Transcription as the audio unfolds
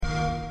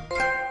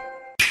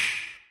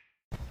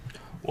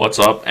What's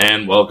up,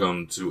 and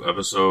welcome to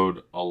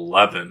episode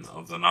 11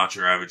 of the Not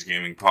Your Average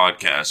Gaming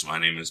Podcast. My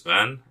name is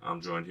Ben.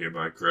 I'm joined here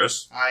by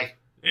Chris. Hi.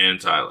 And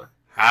Tyler.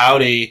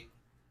 Howdy.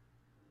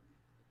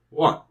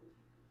 What?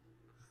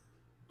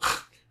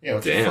 Yeah,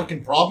 what's your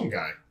fucking problem,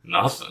 guy?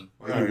 Nothing.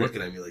 Why are you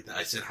looking at me like that?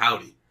 I said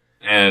howdy.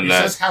 And He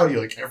says howdy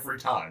like every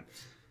time.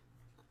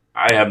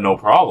 I have no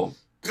problem.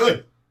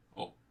 Good.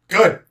 Oh.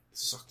 Good.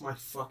 Suck my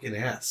fucking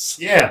ass.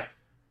 Yeah.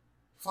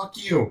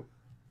 Fuck you.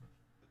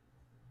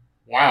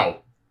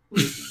 Wow.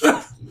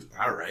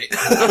 Alright.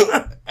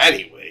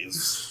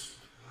 Anyways.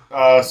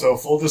 So,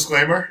 full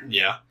disclaimer.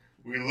 Yeah.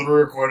 We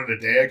literally recorded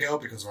a day ago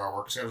because our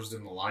work schedules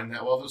didn't align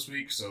that well this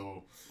week.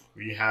 So,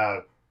 we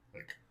have,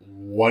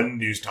 one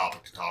news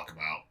topic to talk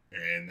about.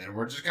 And then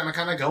we're just going to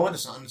kind of go into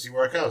something and see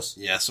where it goes.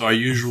 Yeah, so our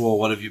usual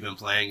what have you been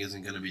playing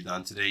isn't going to be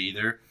done today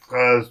either.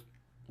 Because,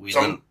 We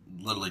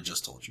literally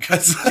just told you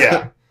guys.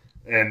 yeah.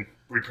 And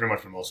we pretty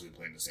much been mostly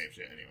playing the same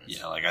shit anyways.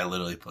 Yeah, I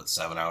literally put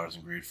 7 hours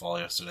in Greedfall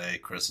yesterday.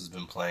 Chris has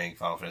been playing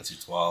Final Fantasy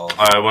 12.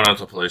 I went out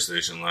to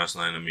PlayStation last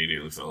night and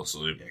immediately fell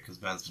asleep. Yeah, because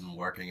Ben's been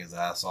working his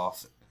ass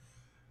off.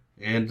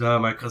 And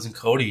my cousin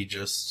Cody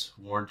just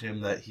warned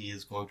him that he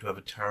is going to have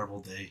a terrible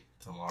day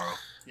tomorrow.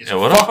 Yeah,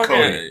 what the fuck?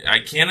 I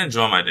can't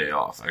enjoy my day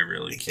off. I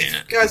really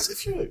can't. Guys,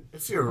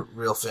 if you're a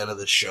real fan of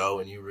this show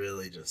and you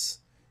really just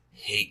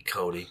hate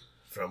Cody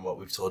from what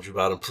we've told you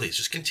about him, please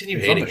just continue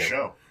He's hating on the him.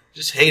 show.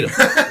 Just hate him.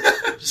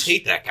 Just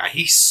hate that guy.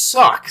 He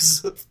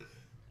sucks.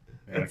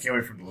 Man, I can't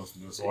wait for him to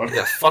listen to this one.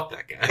 Yeah, fuck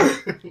that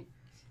guy.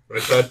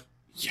 Right, bud?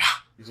 Yeah.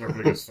 He's our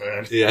biggest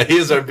fan. Yeah, he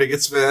is our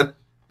biggest fan.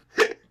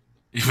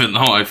 Even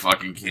though I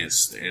fucking can't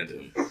stand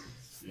him.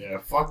 Yeah,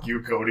 fuck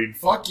you, Cody.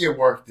 Fuck your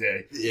work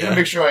day. Yeah.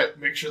 Make sure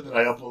that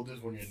I upload this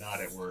when you're not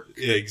at work.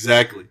 Yeah,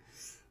 exactly.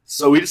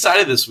 So we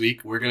decided this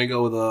week we're going to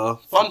go with a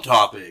fun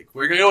topic.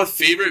 We're going to go with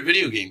favorite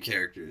video game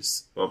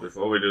characters. But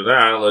before we do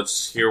that,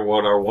 let's hear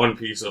what our one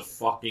piece of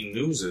fucking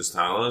news is,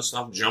 Tyler.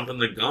 Stop jumping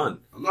the gun.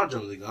 I'm not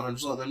jumping the gun. I'm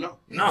just letting them know.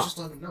 No. Just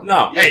let him know.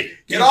 No. Hey,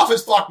 get off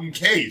his fucking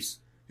case.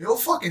 He'll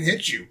fucking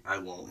hit you. I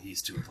won't.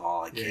 He's too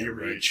tall. I Yeah, can't you're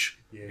right. reach.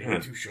 Yeah, Yeah. you're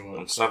too short.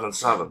 I'm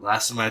 7'7".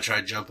 Last time I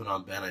tried jumping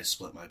on Ben, I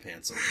split my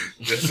pants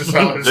open.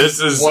 This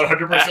is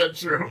 100%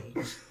 true.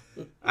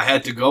 I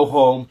had to go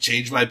home,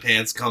 change my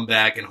pants, come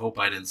back, and hope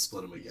I didn't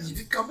split them again. You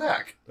did come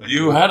back.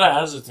 You had to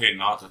hesitate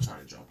not to try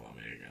and jump on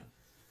me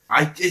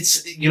again.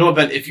 It's you know what,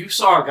 Ben? If you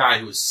saw a guy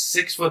who was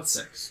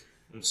 6'6",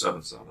 I'm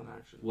 7'7",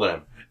 actually.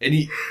 whatever, and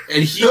he No,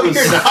 was you're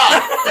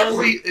not.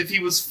 if he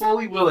was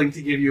fully willing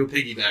to give you a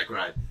piggyback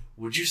ride,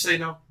 would you say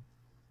no?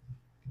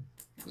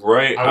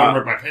 Right. I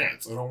wouldn't wear my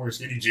pants. I don't wear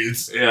skinny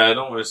jeans. Yeah, I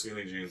don't wear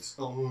skinny jeans.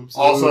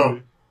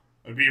 Also,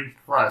 I'd be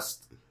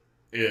impressed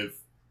if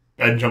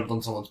Ben jumped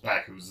on someone's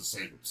back who was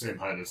the same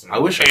height as him. I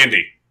wish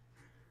Andy.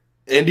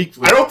 Andy.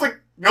 I don't think.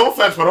 No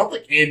offense, but I don't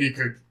think Andy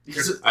could.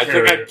 I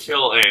think I'd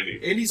kill Andy.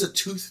 Andy's a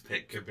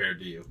toothpick compared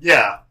to you.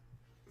 Yeah.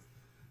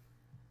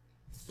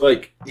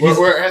 Like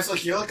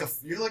Whereas, you're like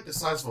the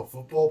size of a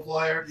football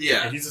player.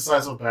 Yeah. And he's the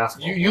size of a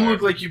basketball you player.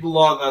 look like you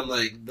belong on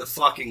the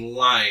fucking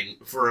line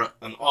for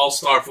an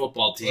all-star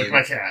football team. Like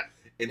my cat.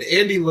 And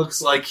Andy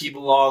looks like he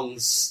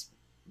belongs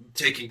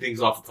taking things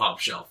off the top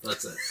shelf.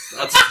 That's it.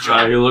 That's his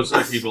job. He looks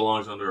like he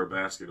belongs under a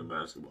basket of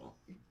basketball.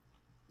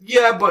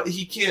 Yeah, but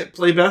he can't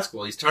play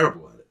basketball. He's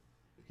terrible at it.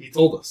 He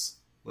told us,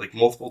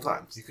 multiple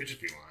times. You could just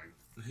be lying.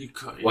 He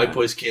could, White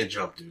boys can't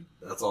jump, dude.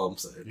 That's all I'm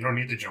saying. You don't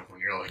need to jump when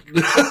you're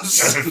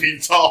 7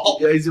 feet tall.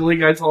 Yeah, he's the only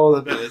guy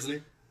taller than Ben, isn't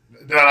he?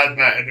 That I've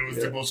met, and it was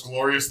the most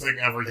glorious thing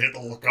ever. You had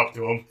to look up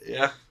to him.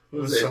 Yeah.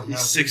 So He's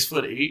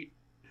 6'8".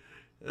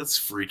 That's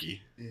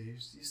freaky. Yeah,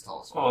 he's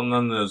tall as Oh, and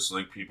then there's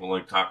people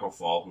like Taco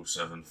Fall who's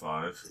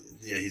 7'5".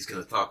 Yeah, he's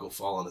gonna taco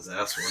fall on his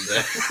ass one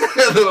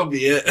day. That'll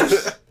be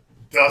it.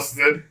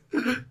 Dustin.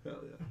 Hell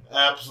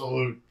yeah.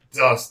 Absolute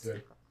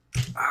Dustin.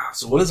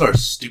 So what is our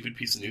stupid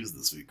piece of news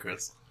this week,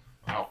 Chris?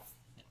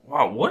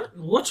 Wow,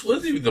 what's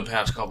with you the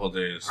past couple of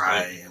days?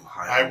 I am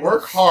high. I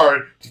work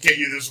hard to get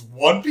you this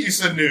one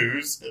piece of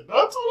news, and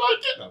that's what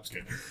I get. No, I'm just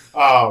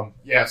kidding.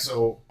 Yeah,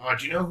 so,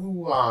 do you know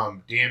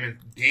who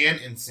Dan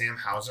and Sam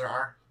Hauser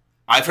are?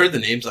 I've heard the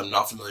names. I'm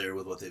not familiar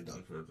with what they've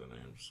done. For the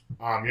names.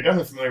 You're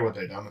definitely familiar with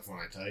what they've done when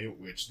I tell you,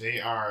 which they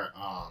are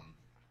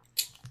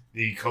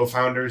the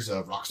co-founders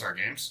of Rockstar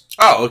Games,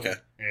 Oh, okay.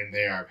 and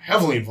they are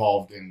heavily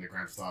involved in the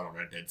Grand Theft Auto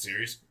Red Dead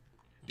series.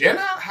 Dan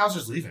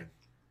Hauser's leaving.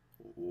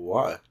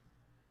 Why?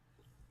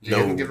 They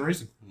haven't given a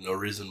reason. No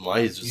reason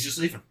why. He's He's just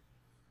leaving.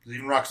 He's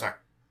leaving Rockstar.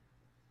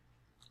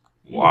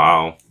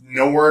 Wow.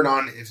 No word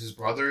on if his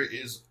brother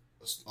is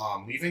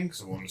leaving,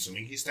 so I'm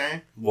assuming he's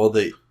staying. Well,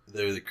 they're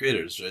the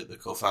creators, right? The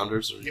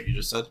co-founders, or Yep. you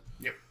just said.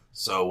 Yep.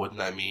 So wouldn't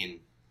that mean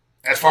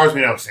As far as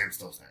we know, Sam's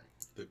still staying.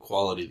 the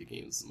quality of the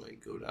games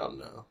might go down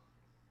now?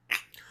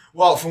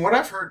 Well, from what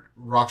I've heard,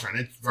 Rockstar, and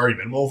it's very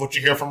minimal of what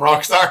you hear from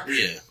Rockstar.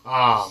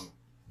 Yeah.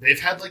 They've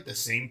had the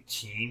same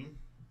team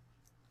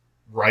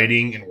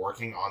writing and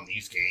working on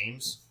these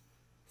games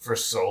for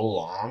so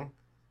long,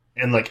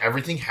 and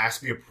everything has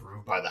to be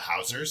approved by the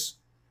Hausers.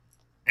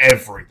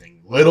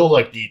 Everything, little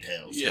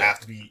details, Yeah. have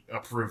to be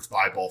approved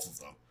by both of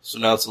them. So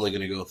now it's only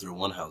going to go through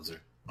one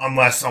Hauser.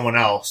 unless someone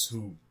else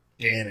who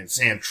Dan and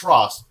Sam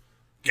trust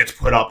gets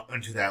put up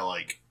into that,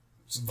 like,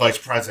 vice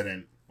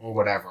president or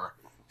whatever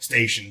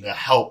station to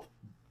help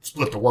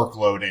split the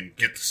workload and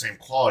get the same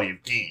quality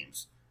of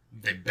games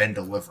they've been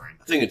delivering.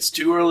 I think it's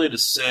too early to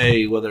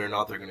say whether or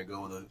not they're going to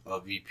go with a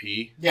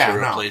VP to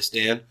replace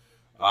Dan.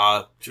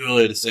 Too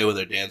early to say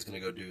whether Dan's going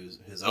to go do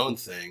his own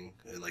thing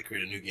and like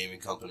create a new gaming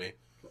company.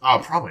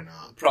 Probably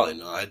not. Probably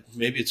not.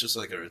 Maybe it's just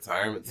like a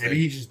retirement thing.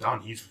 Maybe he's just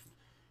done.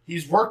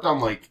 He's worked on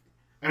like,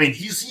 I mean,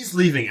 he's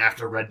leaving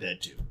after Red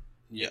Dead 2.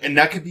 Yeah, and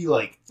that could be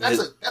like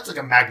that's like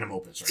a magnum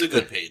opus. It's a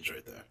good page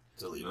right there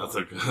to leave. That's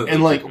a good.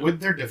 And like with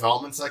their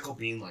development cycle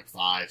being like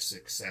 5,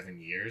 6,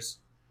 7 years,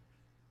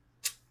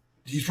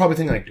 he's probably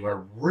thinking like, do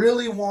I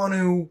really want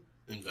to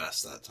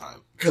invest that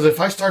time? Because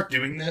if I start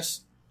doing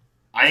this,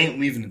 I ain't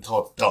leaving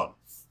until it's done.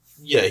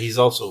 Yeah, he's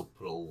also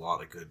put a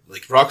lot of good.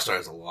 Like Rockstar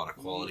has a lot of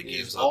quality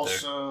games out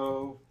there.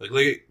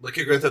 Like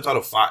at Grand Theft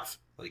Auto 5.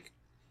 Like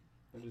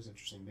that is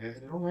interesting. They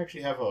don't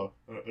actually have a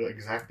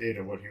exact date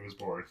of when he was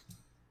born.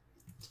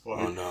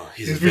 Oh no,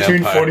 he's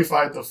between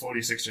 45 to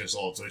 46 years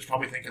old, so he's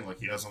probably thinking like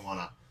he doesn't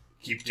want to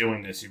keep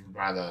doing this. He would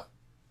rather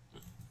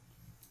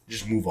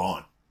just move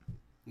on.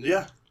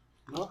 Yeah,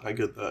 no, I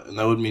get that, and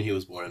that would mean he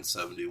was born in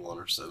 71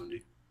 or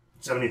 70.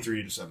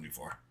 73 to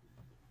 74.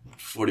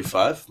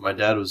 45. My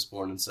dad was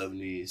born in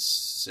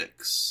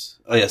 76.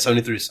 Oh yeah,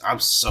 73. I'm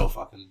so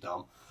fucking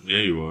dumb. Yeah,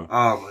 you are.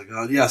 Oh my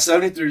god. Yeah,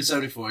 73 to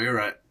 74. You're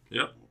right.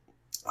 Yep.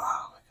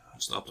 Oh my god.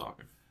 Stop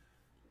talking.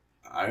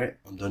 All right,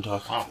 I'm done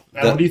talking. Wow.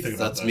 What do you think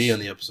about That's me on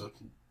the episode.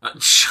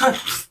 Shut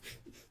up.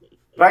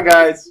 Bye,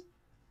 guys.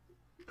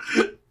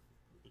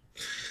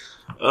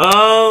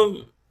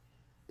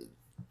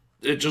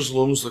 It just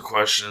looms the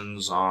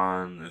questions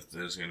on if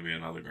there's going to be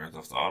another Grand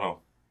Theft Auto.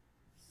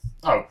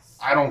 Oh,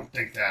 I don't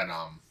think that.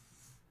 I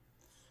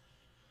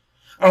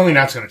don't think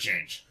that's going to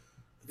change.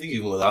 I think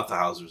even without the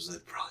Housers,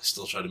 they'd probably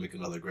still try to make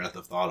another Grand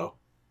Theft Auto.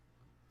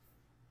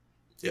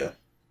 Yeah,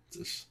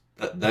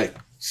 that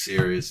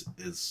series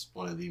is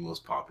one of the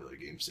most popular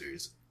game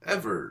series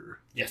ever.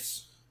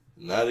 Yes,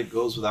 and that it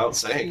goes without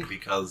saying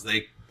because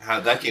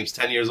that game's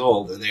 10 years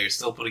old and they're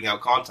still putting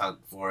out content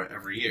for it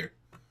every year.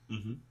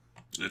 Mm-hmm.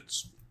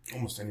 It's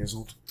almost 10 years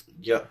old.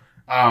 Yeah.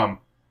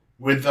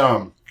 With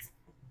the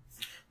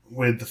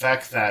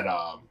fact that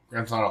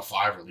Grand Theft Auto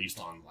 5 released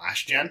on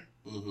last gen,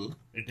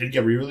 it did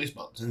get re-released,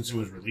 but since it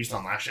was released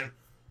on last gen,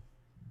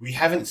 we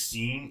haven't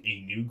seen a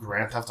new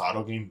Grand Theft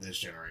Auto game this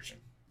generation.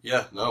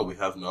 Yeah, no, we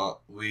have not.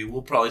 We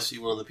will probably see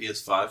one on the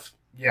PS5.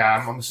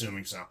 Yeah, I'm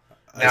assuming so.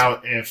 Now,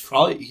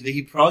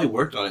 he probably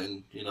worked on it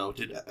and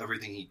did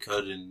everything he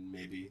could, and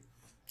maybe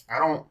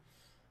I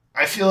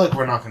feel like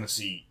we're not going to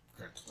see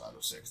Grand Theft Auto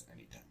 6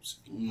 anytime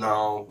soon.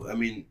 No, I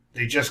mean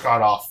they just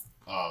got off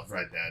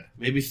Red Dead.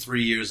 Maybe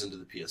 3 years into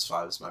the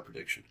PS5 is my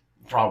prediction.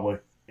 Probably,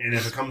 and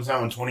if it comes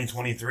out in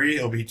 2023,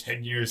 it'll be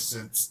 10 years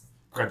since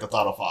Grand Theft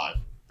Auto 5.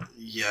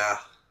 Yeah,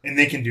 and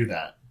they can do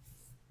that.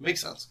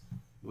 Makes sense.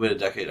 Wait a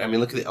decade. I mean,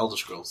 look at the Elder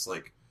Scrolls.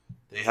 Like,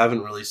 they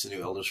haven't released a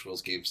new Elder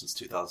Scrolls game since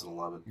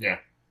 2011. Yeah.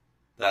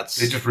 They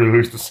just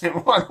released the same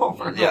one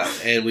over and over. Yeah,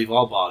 and we've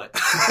all bought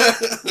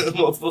it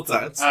multiple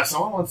times.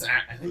 Someone once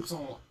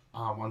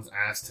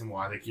asked him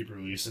why they keep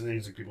releasing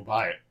things and people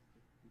buy it.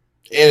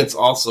 And it's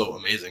also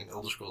amazing.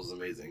 Elder Scrolls is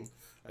amazing.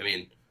 I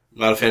mean,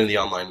 I'm not a fan of the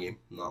online game.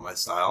 Not my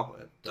style.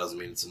 It doesn't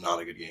mean it's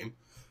not a good game.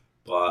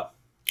 But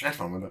I have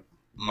fun with it.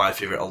 My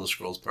favorite Elder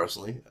Scrolls,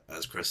 personally,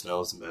 as Chris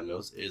knows and Ben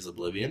knows, is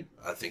Oblivion.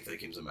 I think that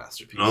game's a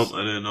masterpiece. Nope,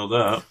 I didn't know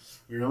that.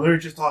 We were literally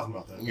just talking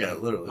about that. Yeah,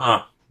 literally.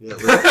 Huh. Yeah,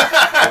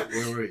 literally.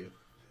 Where were you?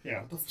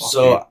 Yeah, what the fuck?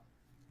 So,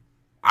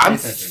 I'm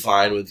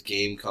fine with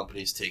game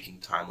companies taking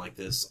time like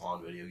this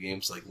on video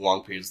games, like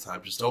long periods of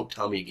time. Just don't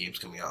tell me a game's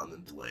coming out and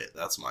then delay it.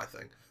 That's my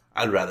thing.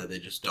 I'd rather they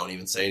just don't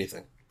even say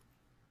anything.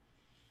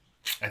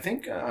 I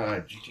think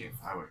GTA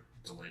 5 were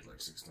delayed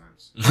like 6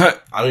 times.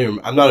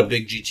 I'm not a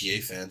big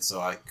GTA fan, so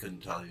I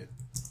couldn't tell you.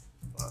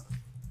 But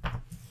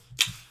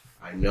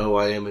I know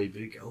I am a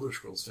big Elder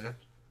Scrolls fan.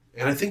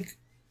 And I think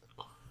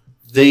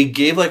they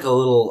gave like a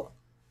little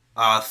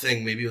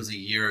thing, maybe it was a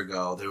year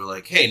ago. They were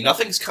like, hey,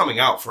 nothing's coming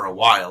out for a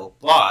while,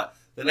 but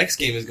the next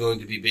game is going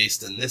to be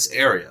based in this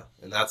area,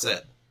 and that's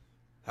it.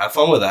 Have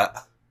fun with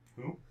that.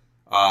 Who?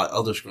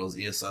 Elder Scrolls,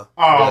 ESO.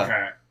 Oh, yeah.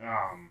 Okay.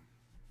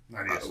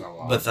 Not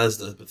ESO.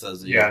 Bethesda.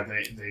 Yeah,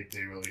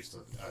 they released a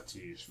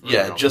tease.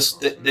 Yeah,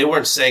 just they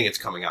weren't saying it's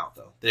coming out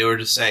though. They were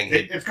just saying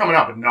it's coming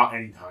out, but not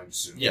anytime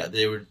soon. Yeah,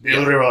 they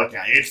literally were like,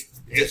 yeah,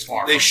 it's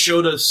far. They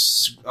showed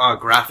us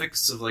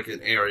graphics of like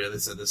an area. They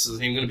said this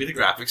isn't even going to be the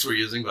graphics we're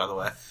using, by the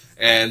way,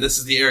 and this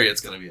is the area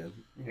it's going to be in.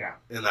 Yeah,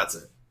 and that's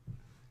it.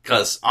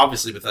 Because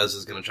obviously Bethesda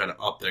is going to try to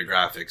up their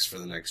graphics for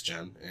the next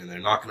gen, and they're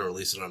not going to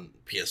release it on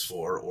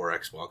PS4 or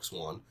Xbox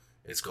One.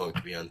 It's going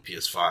to be on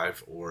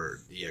PS5 or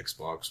the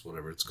Xbox,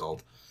 whatever it's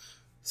called,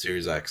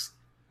 Series X.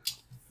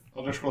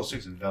 Elder Scrolls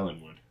 6 is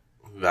Valenwood.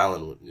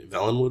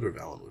 Valenwood or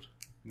Valenwood?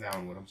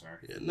 Valenwood, I'm sorry.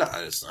 Yeah, no,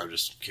 I'm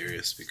just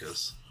curious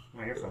because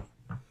I guess so.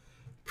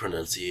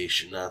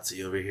 Pronunciation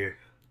Nazi over here.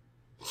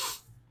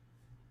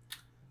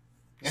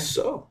 Yeah.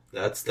 So,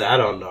 that's that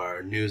on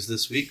our news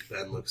this week.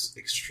 Ben looks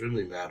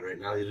extremely mad right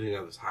now. He didn't even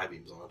have his high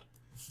beams on.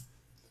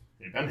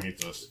 Hey, Ben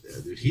hates us. Yeah,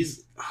 dude,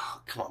 he's...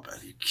 Oh, come on, Ben.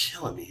 You're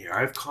killing me here.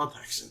 I have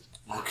contacts in.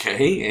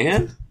 Okay,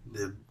 and?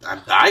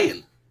 I'm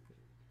dying.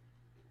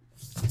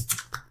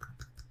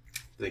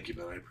 Thank you,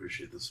 Ben. I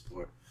appreciate the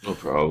support. No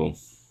problem.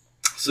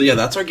 So, yeah,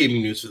 that's our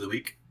gaming news for the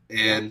week.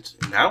 And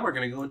now we're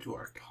going to go into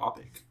our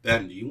topic.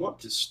 Ben, do you want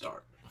to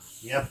start?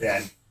 Yeah,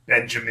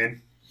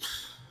 Benjamin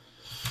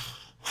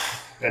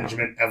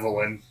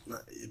Evelyn.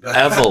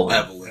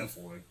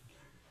 Evelyn.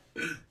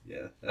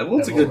 Yeah,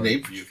 Evelyn's a good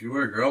name for you. If you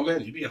were a girl,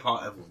 man, you'd be a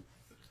hot Evelyn.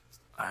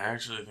 I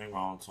actually think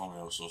Mom told me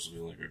I was supposed to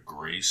be like a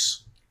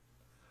Grace.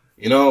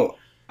 You know,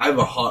 I have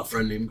a hot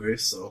friend named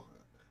Grace, so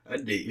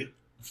I'd date you.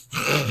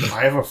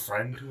 I have a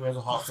friend who has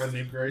a hot friend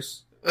named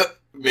Grace.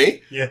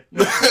 Me? Yeah.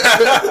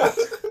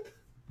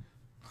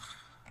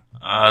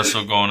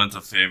 So going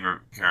into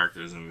favorite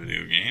characters in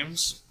video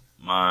games,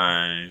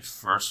 my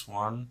first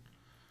one,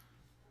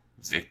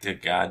 Victor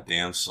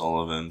Goddamn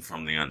Sullivan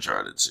from the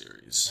Uncharted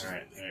series. All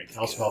right.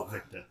 Tell us about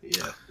Victor.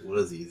 Yeah. What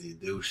is he? Is he a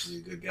douche? Is he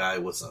a good guy?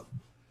 What's up?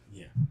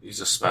 Yeah. He's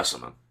a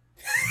specimen.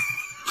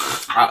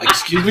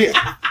 Excuse me?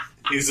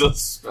 He's a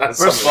specimen.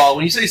 First of all,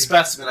 when you say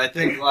specimen, I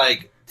think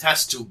like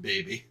test tube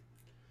baby.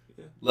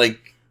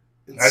 Like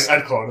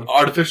I'd clone him.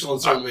 artificial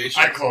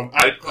insemination. I'd clone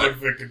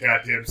Victor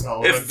Goddamn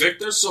Sullivan. If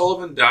Victor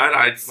Sullivan died,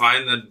 I'd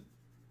find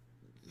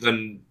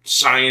the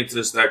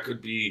scientist that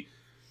could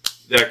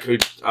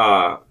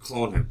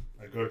clone him.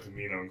 I'd go to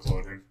Camino and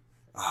clone him.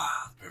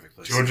 Perfect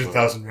place.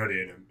 200,000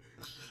 ready in him.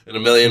 And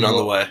 $1 million on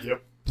the way.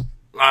 Yep.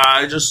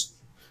 I just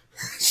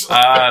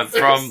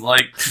from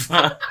like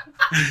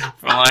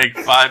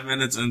 5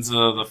 minutes into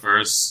the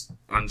first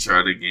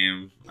Uncharted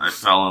game, I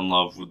fell in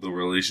love with the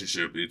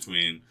relationship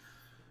between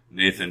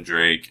Nathan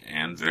Drake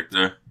and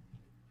Victor,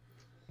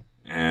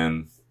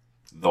 and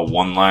the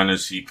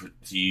one-liners he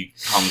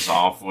comes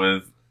off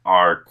with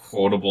are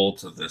quotable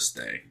to this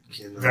day.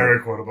 Very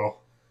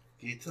quotable.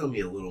 Can you tell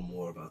me a little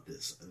more about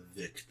this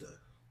Victor?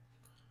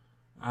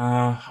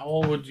 How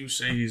old would you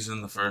say he's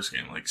in the first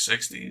game? Like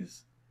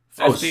 60s? 50s?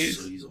 Oh, so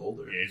he's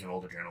older. Yeah, he's an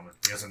older gentleman.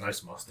 He has a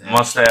nice mustache.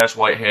 Mustache,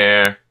 white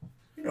hair.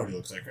 You know what he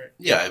looks like, right?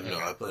 Yeah,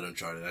 I played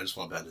Uncharted. I just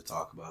want Ben to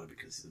talk about it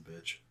because he's a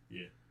bitch.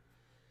 Yeah.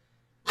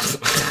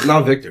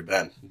 Not Victor,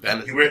 Ben. Ben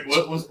is He wears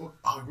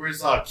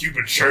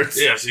Cuban shirts.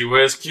 Yes, he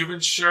wears Cuban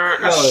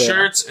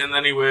shirts, and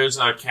then he wears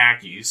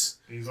khakis.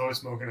 He's always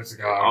smoking a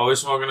cigar. Always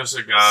smoking a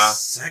cigar.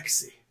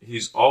 sexy.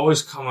 He's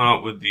always coming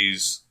up with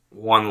these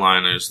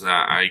one-liners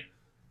that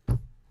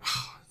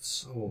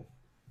it's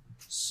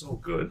so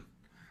good.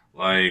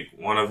 Like,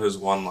 one of his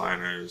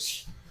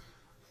one-liners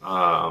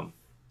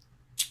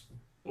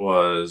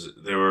was,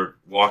 they were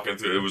walking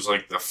through, it was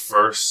like the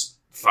first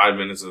 5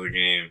 minutes of the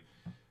game.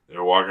 They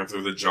were walking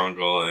through the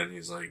jungle, and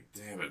he's like,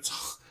 damn it,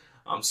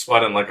 I'm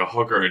sweating like a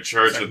hooker in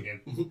church.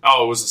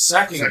 Oh, it was the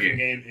second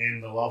game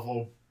in the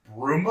level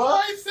Bruma,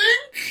 I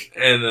think?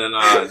 And then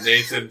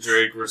Nathan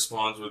Drake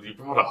responds with, you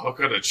brought a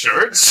hooker to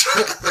church?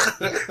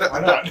 Why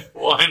not?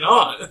 Why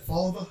not?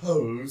 Follow the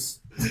hose.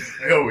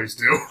 I always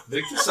do.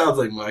 Victor sounds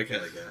like my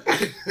kind of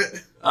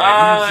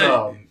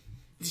guy.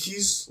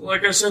 He's,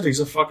 like I said, he's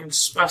a fucking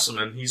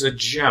specimen. He's a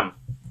gem.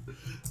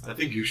 I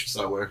think you should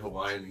start wearing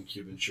Hawaiian and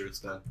Cuban shirts,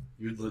 Ben.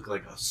 You'd look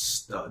like a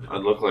stud.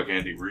 I'd look like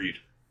Andy Reid.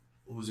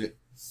 What was it?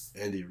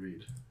 Andy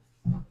Reid.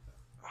 Oh,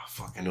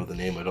 fuck, I know the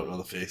name. I don't know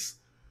the face.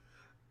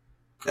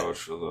 Coach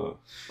for the...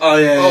 Oh,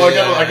 yeah. Oh, I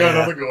got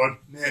another good one.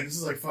 Man, this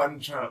is like fun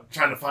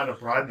trying to find a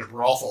bride in a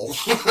brothel.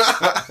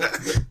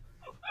 Sounds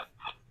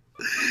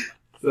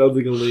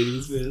like a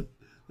ladies' man.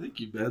 Thank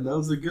you, Ben. That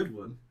was a good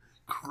one.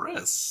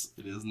 Chris,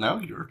 it is now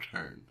your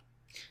turn.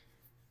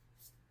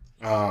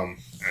 Alright,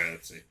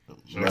 let's see.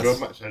 Should I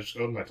just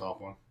go with my top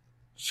one?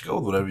 Just go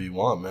with whatever you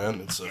want, man.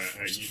 It's a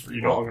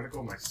you know, I'm gonna go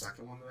with my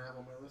second one that I have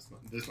on my list.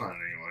 This is not in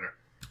any order.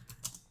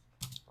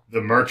 The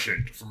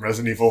Merchant from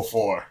Resident Evil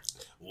 4.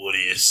 What are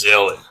you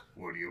selling?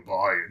 What are you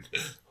buying?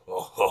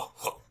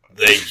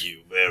 Thank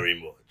you very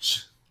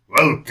much.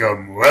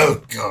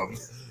 Welcome.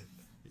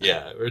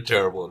 Yeah, we're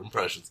terrible at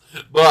impressions.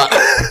 But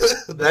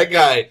that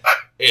guy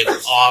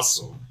is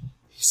awesome.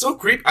 He's so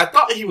creepy. I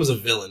thought he was a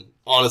villain,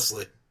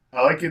 honestly.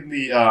 I like in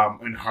the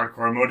in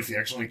hardcore mode, if you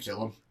actually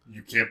kill him,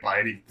 you can't buy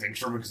any things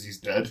from him because he's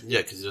dead.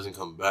 Yeah, because he doesn't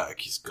come back.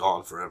 He's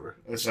gone forever.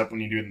 Except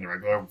when you do it in the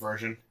regular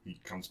version,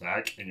 he comes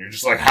back, and you're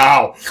just like,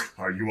 how?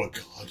 Are you a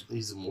god?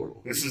 He's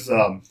immortal. This is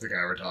the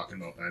guy we're talking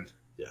about, Ben.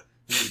 Yeah.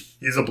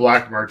 He's a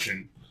black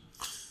merchant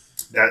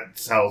that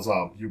sells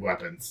you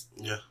weapons.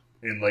 Yeah.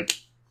 In, like,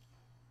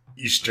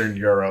 Eastern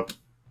Europe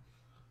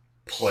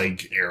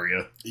plague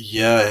area.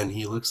 Yeah, and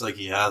he looks like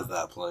he has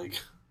that plague.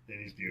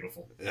 And he's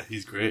beautiful. Yeah,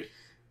 he's great.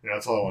 Yeah,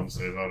 that's all I want to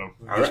say about him.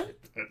 Alright.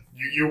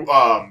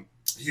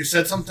 You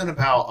said something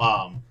about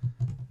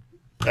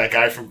that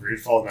guy from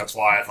Greedfall, and that's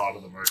why I thought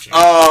of the Merchant.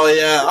 Oh,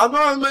 yeah.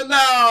 Amon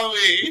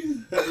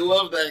Manawi. I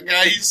love that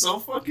guy. He's so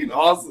fucking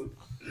awesome.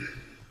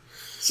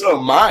 So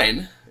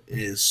mine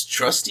is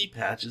Trusty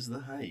Patches the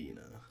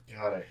Hyena.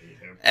 God, I hate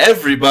him.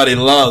 Everybody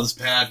loves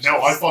Patches.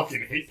 No, I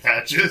fucking hate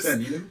Patches.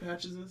 Ben, you know who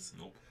Patches is?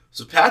 Nope.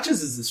 So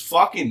Patches is this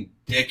fucking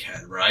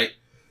dickhead, right?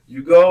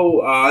 You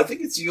go, I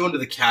think it's you go into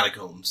the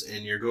catacombs,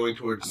 and you're going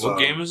towards... What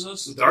game is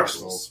this? Dark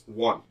Souls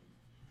 1.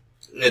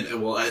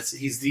 And, well,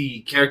 he's the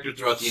character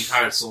throughout the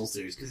entire Souls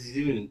series, because he's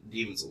even in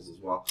Demon Souls as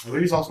well. I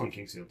believe he's also in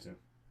King's Field, too.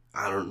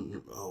 I don't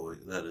know. Oh,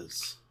 wait, that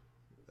is...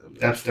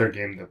 That's their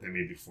game that they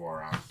made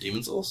before.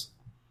 Demon Souls?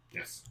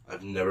 Yes.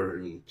 I've never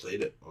even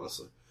played it,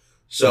 honestly.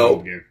 It's an So,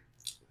 old game.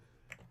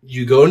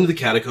 you go into the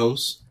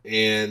catacombs,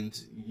 and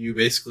you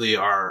basically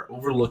are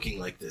overlooking,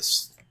 like,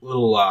 this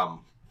little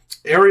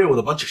area with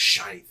a bunch of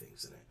shiny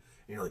things in it.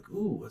 And you're like,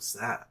 ooh, what's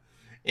that?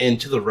 And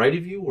to the right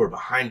of you or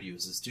behind you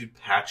is this dude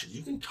Patches.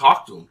 You can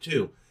talk to him,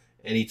 too.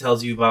 And he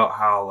tells you about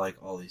how, like,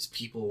 all these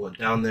people went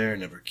down there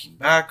and never came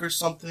back or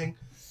something.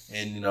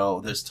 And, you know,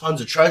 there's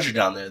tons of treasure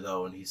down there,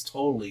 though, and he's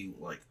totally,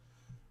 like,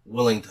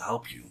 willing to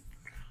help you.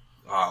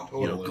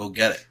 You know, go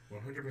get it.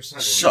 100% willing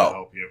So- to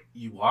help you.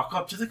 You walk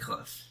up to the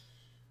cliff.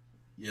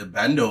 You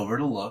bend over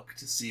to look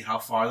to see how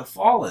far the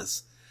fall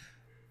is.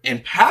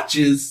 And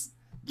Patches,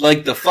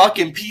 like the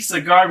fucking piece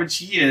of garbage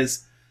he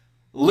is,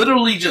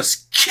 literally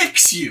just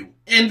kicks you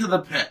into the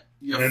pit.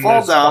 You And fall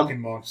there's down.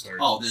 fucking monsters.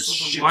 Oh, there's So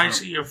shit. why is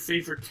he your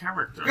favorite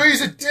character? Yeah,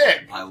 he's a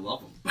dick. I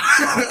love him.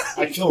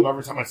 I kill him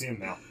every time I see him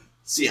now.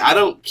 See, I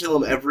don't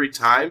kill him every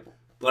time,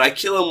 but I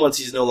kill him once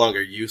he's no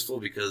longer useful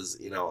because,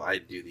 you know, I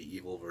do the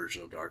evil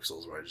version of Dark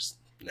Souls where I just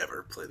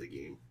never play the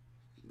game.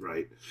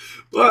 Right?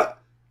 But,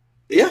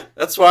 yeah,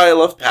 that's why I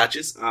love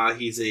Patches.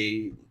 He's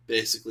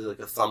basically like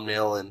a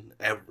thumbnail in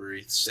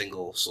every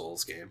single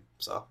Souls game.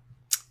 So,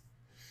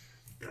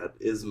 that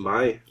is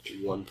my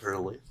one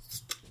pearly.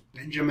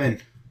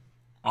 Benjamin.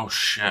 Oh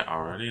shit!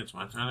 Already, it's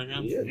my turn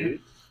again. Yeah,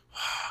 dude.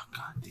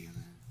 God damn it!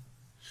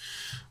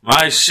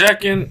 My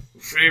second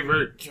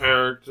favorite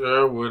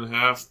character would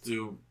have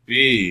to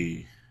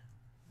be...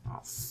 Oh,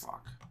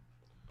 fuck.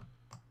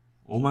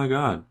 Oh, my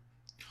God.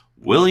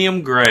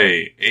 William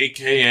Gray,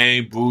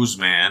 a.k.a.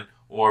 Boozman,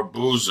 or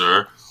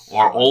Boozer,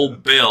 or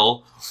Old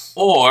Bill,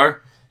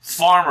 or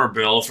Farmer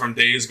Bill from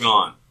Days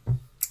Gone.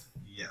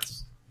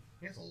 Yes.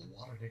 He has a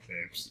lot of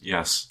nicknames.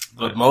 Yes.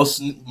 But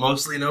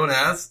mostly known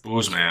as...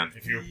 Boozman.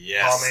 If you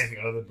Yes. call me anything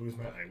other than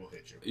Boozman, I will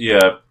hit you.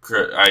 Yeah,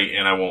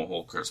 I won't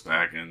hold Chris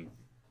back, and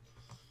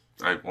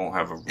I won't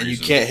have a reason. And you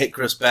can't hit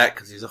Chris back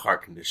because he's a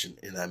heart condition,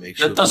 and that makes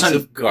you That a piece doesn't-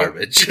 of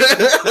garbage.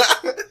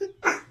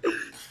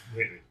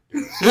 Wait.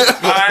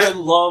 I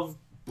love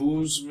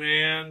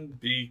Boozman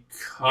You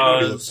know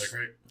what he looks because... like,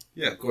 right?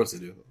 Yeah, of course I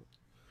do.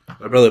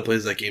 My brother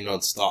plays that game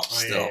nonstop Oh,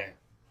 still. yeah.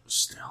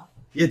 Still.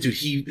 Yeah, dude,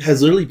 he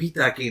has literally beat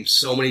that game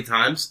so many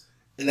times,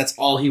 and that's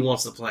all he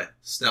wants to play.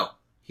 Still.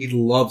 He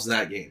loves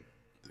that game.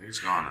 Days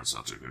Gone is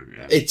such a good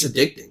game. It's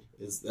addicting.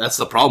 That's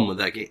the problem with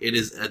that game. It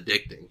is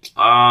addicting.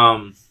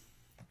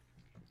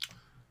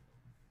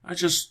 I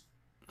just...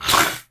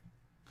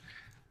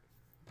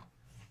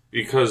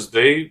 because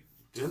didn't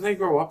they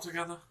grow up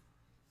together?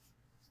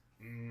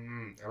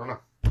 I don't know.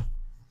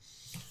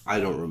 I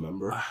don't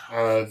remember.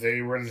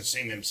 They were in the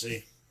same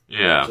MC.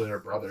 Yeah. So they're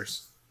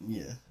brothers.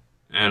 Yeah.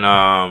 And,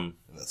 And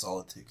that's all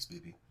it takes,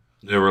 baby.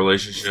 their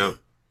relationship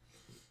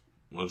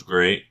was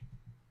great.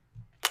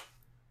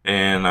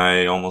 And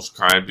I almost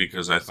cried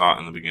because I thought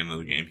in the beginning of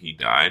the game he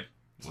died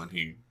when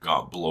he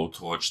got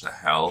blowtorched to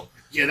hell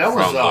Yeah, that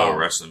from was the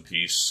Rest in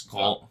Peace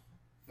cult.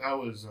 that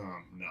was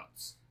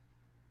nuts.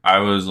 I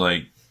was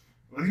like,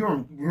 When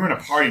we were in a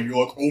party and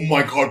you're like, oh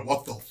my god,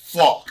 what the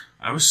fuck?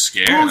 I was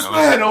scared. Boozman!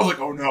 I was, I was like,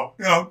 oh no.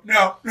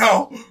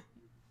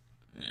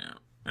 yeah.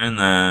 And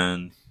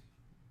then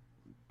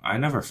I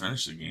never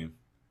finished the game.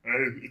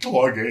 It's a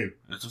long game.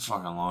 It's a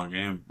fucking long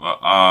game, but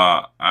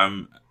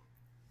I'm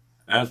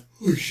at.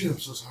 Oh shit, I'm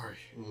so sorry.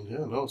 Yeah,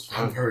 no, it's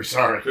I'm fine. very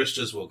sorry. Chris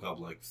just woke up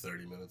like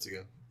 30 minutes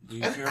ago. Do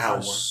you An care if hour.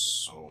 I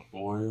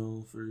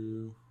spoil for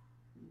you?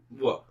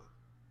 What?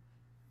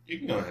 You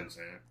can go ahead and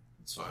say it.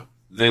 It's fine.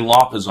 They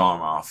lop his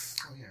arm off.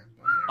 Oh yeah.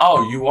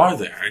 Oh, you are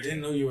there. I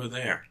didn't know you were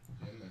there.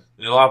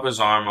 They lop his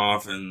arm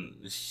off, and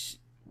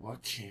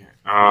what can't?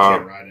 You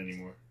can't ride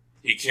anymore.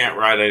 He can't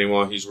ride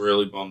anymore. He's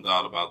really bummed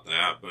out about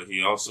that. But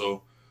we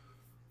also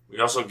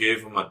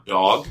gave him a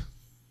dog.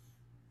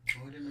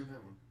 Oh, I didn't know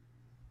that one.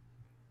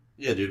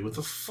 Yeah, dude, what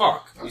the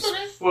fuck? That's You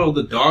okay. spoiled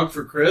the dog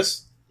for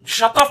Chris?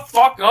 Shut the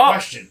fuck up!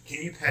 Question: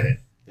 can you pet it?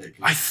 Yeah,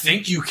 can, I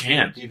think you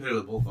can. can you put it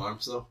with both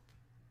arms, though?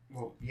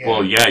 Well, yeah.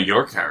 Well, yeah,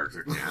 your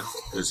character can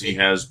because he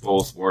has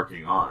both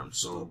working arms.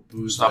 So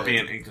Booze stop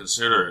man. being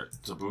inconsiderate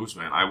to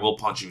Boozman. I will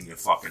punch you in your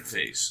fucking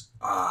face.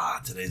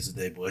 Ah, today's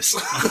the day, boys.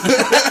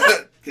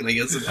 Can I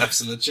get some F's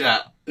in the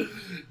chat?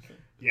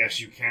 Yes,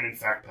 you can in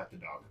fact pet the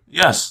dog.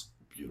 Yes,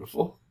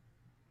 Beautiful.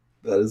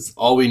 That is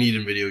all we need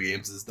in video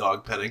games is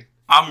dog petting.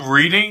 I'm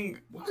reading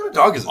What kind of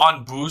dog is it?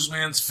 on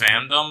Boozman's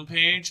fandom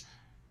page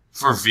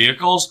for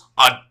vehicles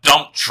a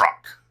dump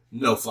truck.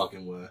 No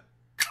fucking way.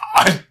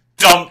 A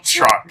dump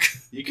truck.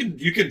 You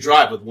can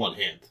drive with one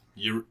hand.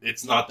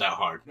 It's not that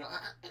hard. No,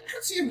 I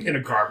can see him in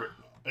a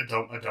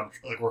dump,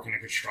 like working in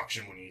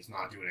construction when he's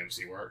not doing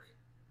MC work.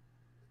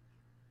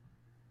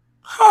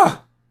 Huh.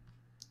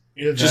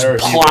 Either Just that or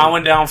he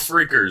plowing down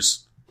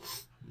freakers.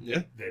 Yeah.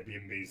 would- That'd be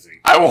amazing.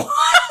 I won't.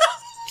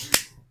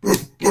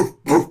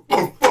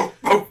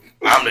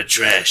 I'm the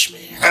trash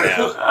man.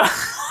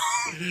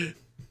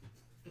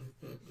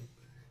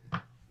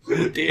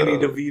 Danny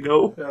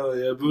DeVito. Hell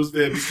yeah, Booze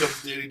Man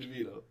becomes Danny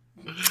DeVito.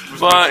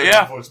 But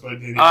yeah, Voiced by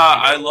Danny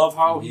I DeVito. love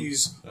how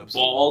he's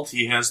bald.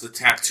 He has the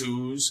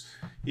tattoos.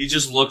 He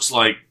just looks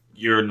like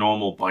your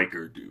normal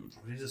biker dude.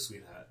 He's a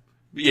sweetheart.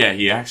 But yeah,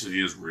 he actually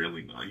is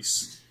really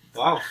nice.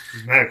 Wow.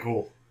 He's mad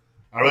cool.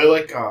 I really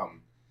like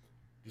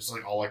just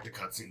like all like the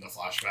cutscene, the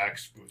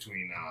flashbacks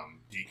between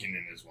Deacon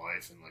and his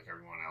wife and like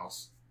everyone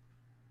else.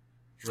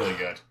 It's really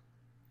good.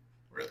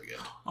 Really good.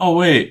 Oh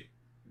wait,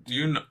 do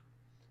you know?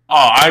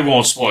 Oh, I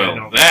won't spoil Yeah,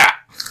 no. that.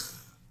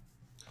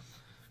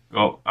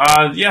 Go.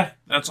 Yeah,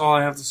 that's all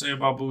I have to say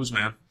about Booze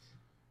Man.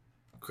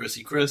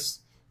 Chrissy Chris.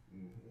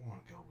 What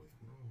want to go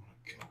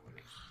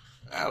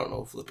with? I don't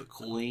know, flip a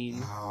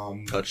coin.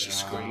 Touch the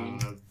screen.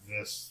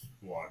 This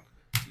one.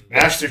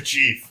 Master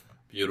Chief.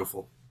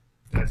 Beautiful.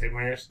 Did I take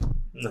my ears?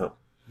 No.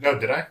 No,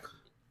 did I?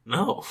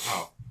 No.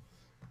 Oh.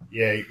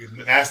 Yeah,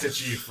 Master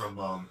Chief from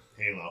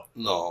Halo.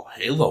 No,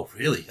 Halo,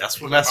 really? That's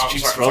what Master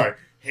Chief's sorry, from? sorry.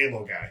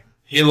 Halo guy.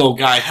 Halo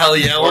guy, hell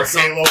yeah. Or What's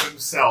up? Halo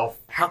himself.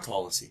 How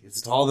tall is he? Is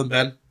he taller than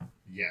Ben?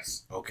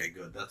 Yes. Okay,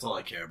 good. That's all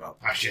I care about.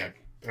 Actually,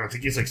 I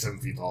think he's like 7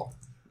 feet tall.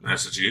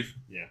 Master Chief.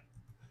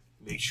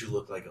 Makes you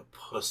look like a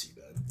pussy,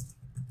 Ben.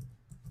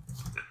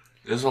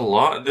 There's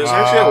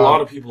actually a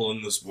lot of people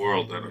in this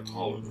world that are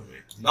taller than me.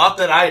 Not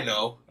that I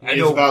know. I He's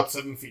know about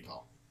 7 feet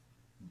tall.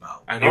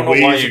 about I He don't know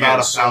why weighs you're about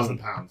getting 1,000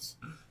 pounds.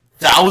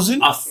 1,000.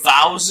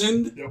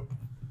 1,000.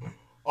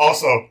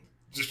 Also,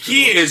 just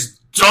He is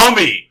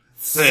dummy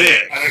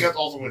thick. I think that's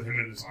also with him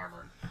in his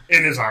armor.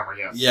 In his armor,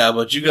 yes. Yeah,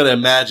 but you gotta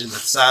imagine the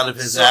sound of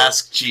his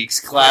ass cheeks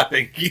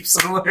clapping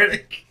keeps him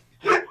learning.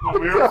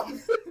 we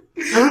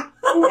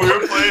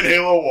were playing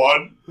Halo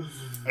 1.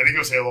 I think it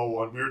was Halo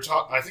 1. We were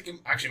talking. I think it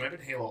actually might have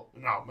been Halo.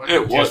 No, it might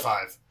have been was.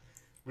 PS5.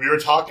 We were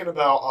talking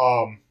about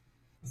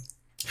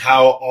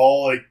how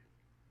all like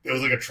there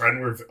was like a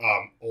trend where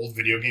old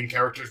video game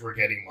characters were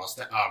getting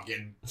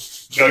getting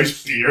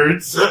nice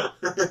beards.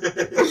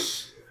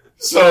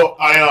 So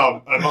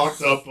I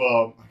mocked up.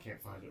 I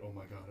can't find it. Oh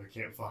my god, I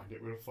can't find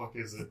it. Where the fuck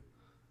is it?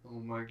 Oh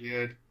my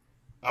god.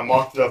 I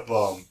mocked up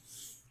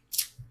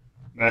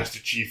Master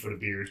Chief with a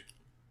beard.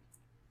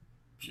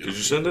 Did you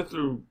send it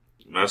through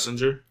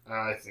Messenger?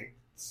 I think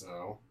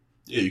so.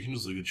 Yeah, you can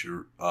just look at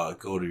your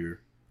go to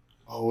your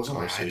Oh, it was on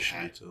my conversation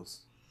iPad.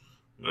 details.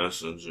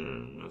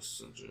 Messenger.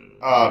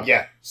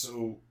 Yeah.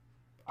 So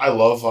I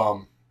love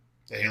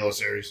the Halo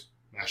series.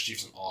 Master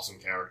Chief's an awesome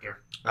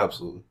character.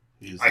 Absolutely,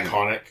 he's the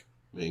Iconic.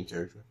 main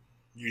character.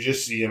 You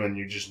just see him and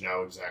you just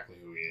know exactly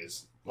who he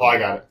is. Well, I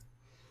got it.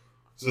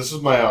 So this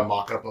is my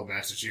mock-up of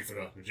Master Chief with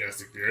a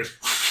majestic beard.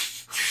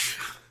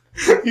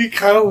 He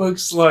kind of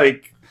looks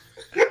like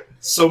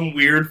some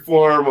weird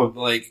form of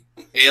like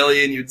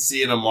alien you'd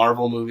see in a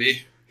Marvel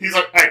movie. He's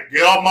like, "Hey,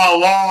 get off my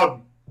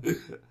lawn!"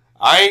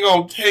 I ain't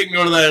gonna take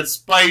none of that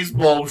space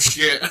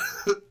bullshit.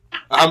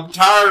 I'm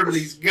tired of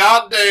these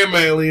goddamn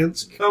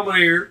aliens coming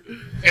here.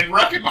 and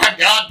wrecking my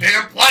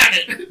goddamn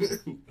planet.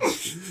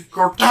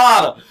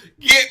 Cortana,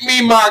 get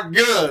me my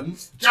gun.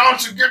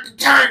 Johnson, get the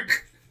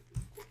tank.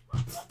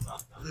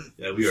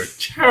 Yeah, we are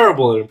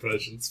terrible at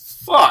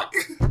impressions. Fuck.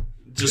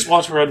 Just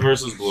watch Red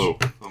vs. Blue.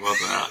 How about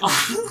that?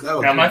 That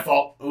would Yeah, be my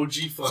fault. OG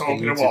Someone fucking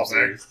put a YouTube wall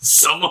there. series.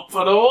 Someone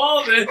put a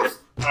wall there. All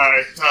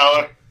right,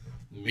 Tyler.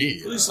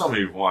 Me. Please tell me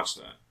you've watched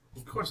that.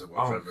 Of course I Oh,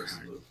 watched Red vs.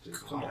 Blue. Dude,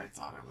 God, come I on.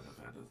 thought I would have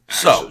had to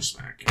So- actually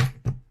smack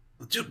you.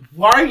 Dude,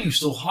 why are you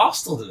so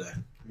hostile today?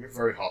 You're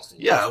very hostile.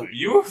 Yeah, last week.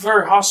 You were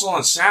very hostile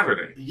on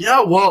Saturday.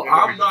 Yeah, well, And the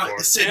I'm week not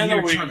before. sitting And the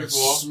here week trying to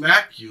before.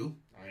 smack you,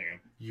 I am.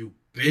 you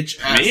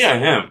bitch ass. Me or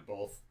him?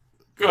 Both.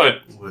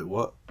 Good. Wait,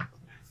 what?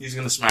 He's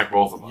gonna smack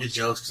both of You're us.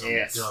 jealous because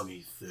Yes. I'm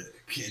dummy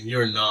thick, and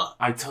you're not.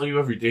 I tell you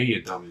every day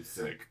you dummy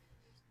thick.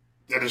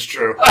 That is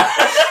true.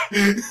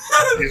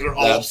 These are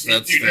all That's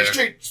dude, fair. you're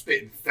straight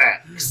spitting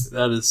facts.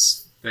 That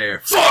is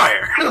fair.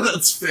 Fire!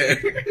 That's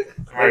fair.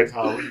 All right,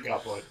 Tyler, what you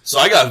got, bud? So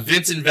I got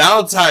Vincent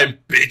Valentine,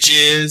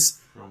 bitches.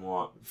 From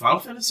what? Final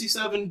Fantasy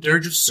VII,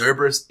 Dirge of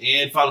Cerberus,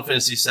 and Final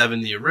Fantasy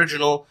VII, the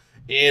original,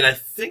 and I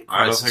think I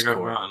don't Crisis think I've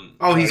Core. gotten.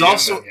 Oh, he's you haven't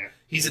also done yet.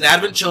 he's in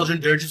Advent Children,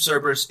 Dirge of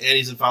Cerberus, and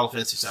he's in Final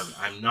Fantasy VII.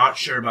 I'm not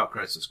sure about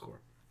Crisis Core.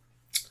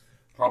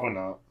 Probably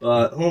not.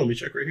 But hold on, let me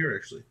check right here.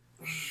 Actually,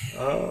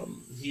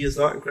 he is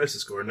not in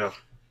Crisis Core. No.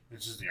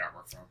 This is the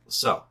artwork from.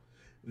 So,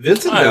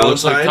 Vincent Oh, it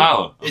looks like Valentine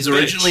Tyler. is A bitch.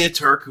 originally a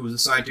Turk who was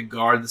assigned to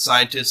guard the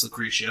scientist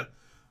Lucretia.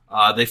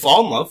 They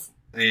fall in love,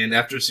 and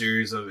after a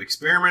series of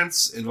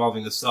experiments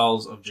involving the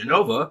cells of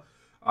Genova,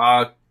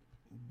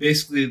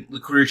 basically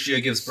Lucretia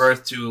gives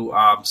birth to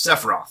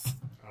Sephiroth.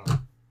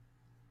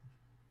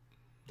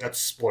 That's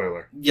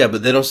spoiler. Yeah,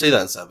 but they don't say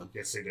that in 7.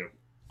 Yes, they do.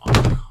 Oh,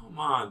 come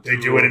on. They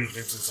dude. do it in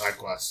Vincent Side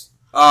Quest.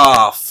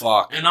 Ah,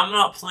 fuck. And I'm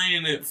not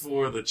playing it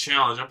for the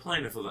challenge. I'm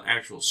playing it for the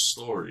actual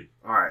story.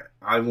 Alright,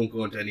 I won't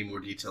go into any more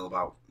detail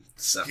about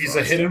Sephiroth. He's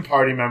a hidden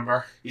party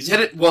member. He's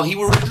hidden. Well,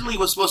 he originally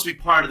was supposed to be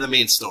part of the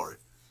main story.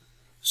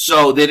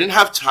 So they didn't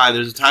have time.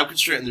 There's a time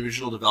constraint in the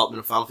original development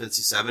of Final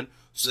Fantasy VII,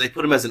 so they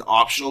put him as an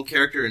optional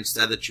character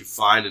instead that you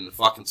find in a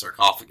fucking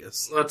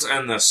sarcophagus. Let's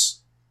end this.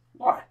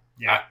 Why?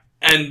 Yeah.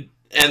 And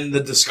end the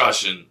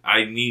discussion.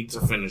 I need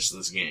to finish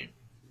this game.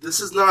 This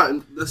is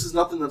nothing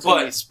that's going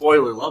to be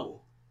spoiler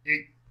level.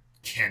 It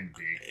can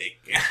be.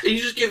 You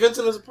just give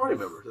Vincent as a party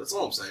member. That's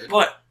all I'm saying.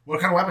 But What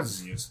kind of weapons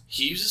does he use?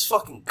 He uses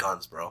fucking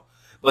guns, bro.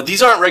 But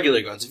these aren't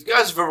regular guns. If you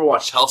guys have ever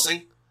watched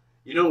Hellsing,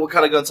 you know what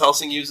kind of guns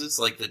Hellsing uses?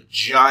 Like the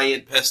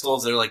giant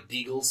pistols. They're like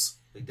deagles,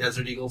 like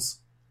desert eagles.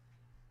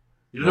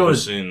 You never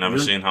seen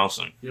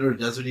Hellsing. You know what a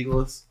desert eagle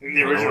is? In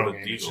the I don't know original what a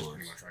game, it's just deagle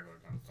pretty is. much regular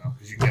gun stuff.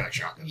 Because you get like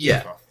shotguns Yeah.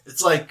 and stuff.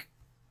 It's like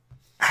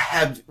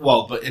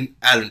but in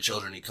Adam and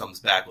Children, he comes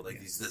back with like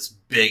this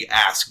big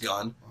ass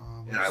gun,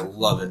 and I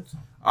love it.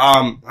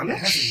 I'm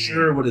not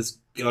sure what his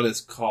gun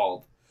is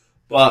called,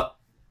 but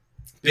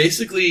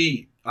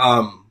basically,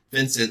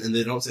 Vincent, and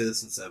they don't say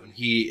this in 7,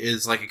 he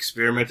is like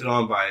experimented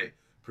on by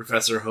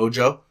Professor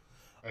Hojo.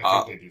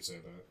 I think they do say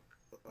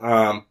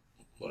that.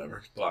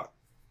 Whatever, but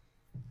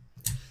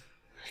I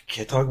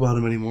can't talk about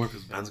him anymore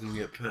because Ben's gonna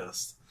get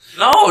pissed.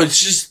 No, it's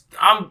just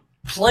I'm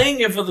playing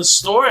it for the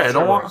story. I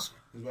don't want.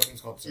 His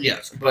weapon's called Cerberus.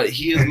 Yes, but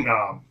he is And,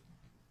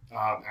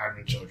 Adam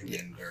and Children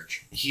and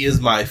Dirge. he is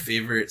my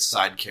favorite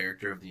side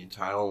character of the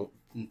entire.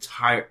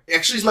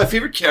 Actually, he's my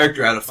favorite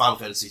character out of Final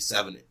Fantasy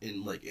VII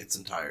in like its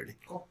entirety.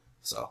 Cool.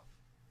 So,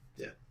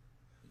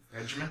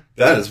 Benjamin?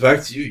 Ben, it's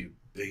back to you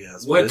big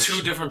ass. We're bitch.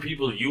 two different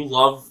people. You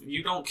love.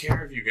 You don't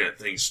care if you get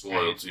things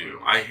spoiled to you.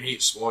 I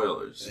hate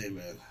spoilers. Hey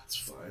man, that's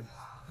fine.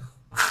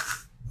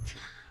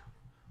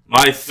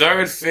 My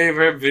third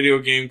favorite video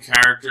game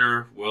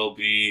character will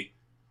be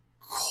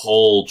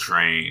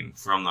Coltrane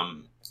from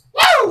the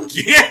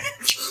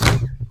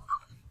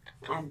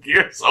from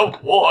Gears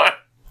of War.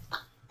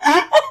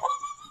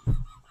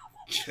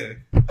 Okay.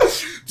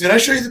 Did I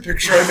show you the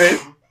picture I made?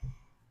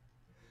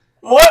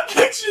 What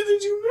picture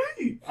did you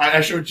make?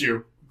 I showed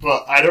you,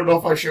 but I don't know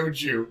if I showed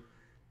you.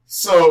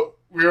 So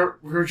we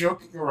were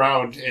joking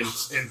around, and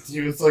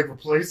he was like,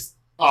 replace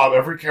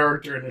every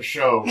character in the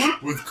show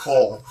with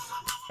Cole.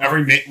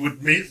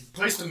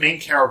 Replace the main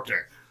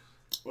character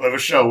of a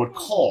show with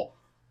Cole.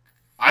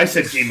 I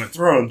said Game of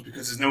Thrones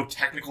because there's no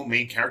technical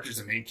main characters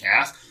and main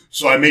cast,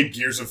 so I made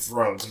Gears of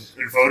Thrones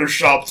and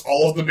photoshopped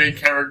all of the main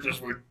characters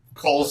with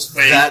Cole's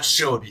face. That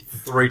show would be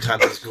 3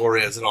 times as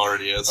gory as it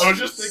already is. I was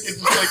just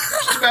thinking,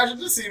 just imagine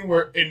the scene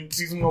where in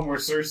season 1 where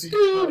Cersei.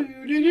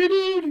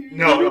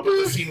 No, but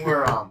the scene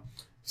where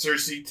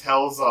Cersei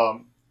tells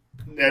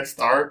Ned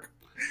Stark,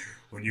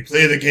 when you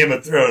play the Game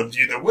of Thrones,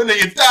 you either win or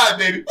you die,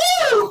 baby.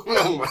 Woo!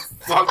 Oh my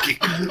fucking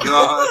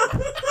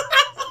god!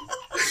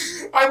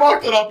 I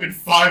mocked it up in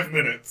 5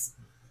 minutes.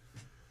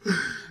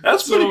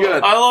 That's pretty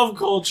good. I love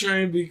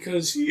Coltrane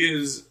because he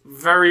is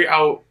very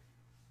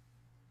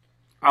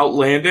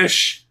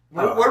outlandish,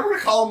 What did we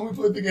call him when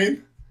we played the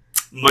game?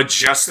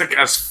 majestic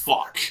as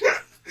fuck.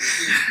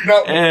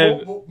 No, And-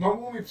 remember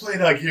when we played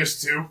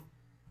Gears 2?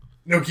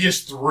 No,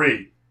 Gears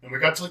 3. And we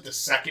got to like the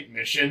second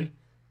mission,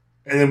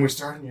 and then we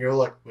started and you're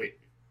like, wait,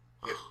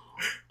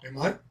 am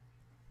I?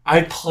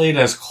 I played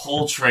as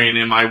Coltrane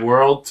and my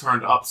world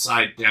turned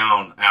upside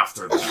down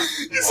after that.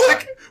 It's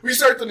like, we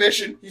start the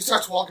mission, he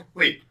starts walking,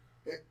 wait,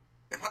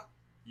 am I?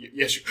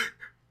 Yes, you...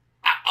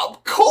 I'm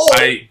cold!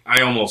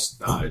 I almost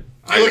died.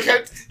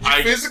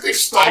 He physically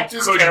stopped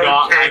his character.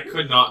 I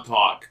could not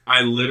talk.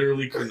 I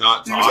literally could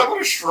not He was talk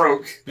having a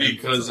stroke.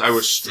 because I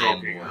was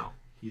stroking Fanboy. out.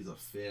 He's a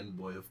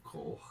fanboy of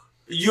Cole.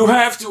 You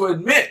have to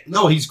admit,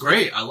 No, he's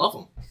great. I love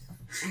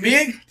him.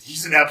 being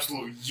He's an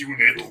absolute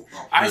unit.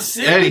 I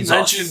think And we he's a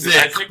mentioned.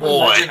 thick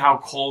boy. How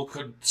Cole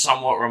could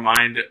somewhat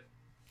remind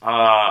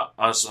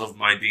us of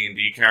my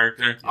D&D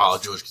character. Oh,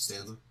 George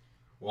Costanza.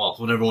 Well,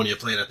 whatever one you're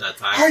playing at that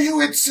time. Are you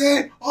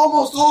insane?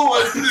 Almost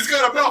always, he's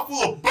got a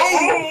mouthful of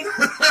boom!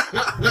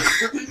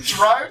 He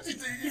drives,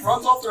 he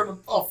runs off there in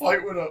a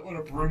fight with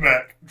a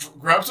brunette,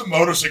 grabs a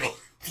motorcycle,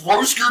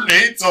 throws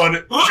grenades on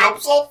it,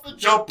 jumps off the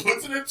jump,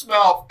 puts it in its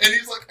mouth, and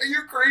he's like, are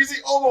you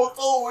crazy? Almost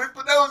always,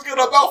 but now he's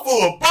got a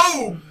mouthful of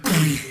boom!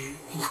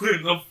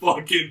 When the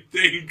fucking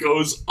thing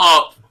goes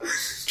up.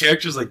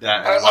 Characters like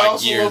that. I And my also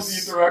love the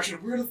Gears. interaction.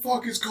 Where the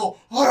fuck is Cole?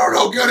 I don't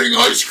know, getting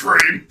ice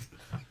cream!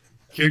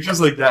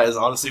 Characters like that is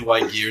honestly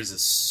why Gears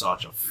is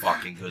such a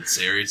fucking good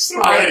series. So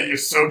right, you're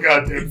so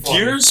goddamn funny.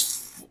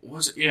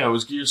 It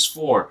was Gears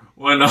 4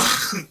 when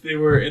they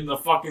were in the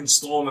fucking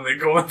storm and they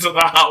go into the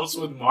house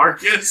with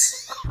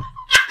Marcus.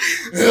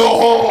 It'll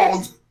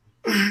hold!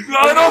 No,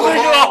 I don't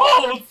think it'll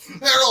hold.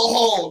 It'll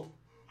hold!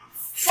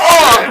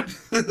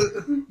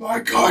 Fuck! My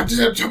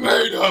goddamn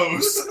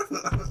tomatoes!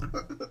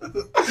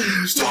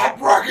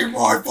 Stop wrecking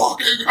my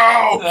fucking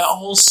house! That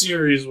whole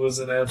series was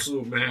an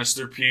absolute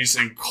masterpiece,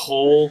 and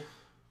Cole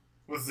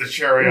With the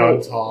cherry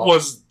on top.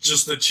 was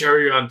just the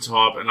cherry on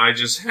top, and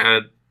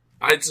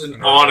it's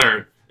an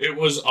honor. It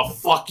was a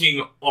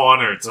fucking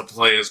honor to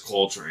play as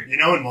Coltrane. You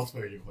know in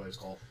multiplayer you can play as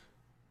Cole.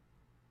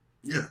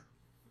 Yeah.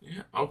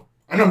 Yeah, oh,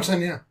 I know, I'm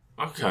saying yeah.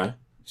 okay.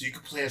 So you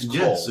can play as Cole.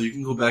 Yeah, so you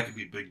can go back and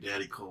be Big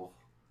Daddy Cole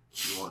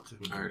if you want to.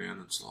 I already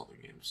uninstalled the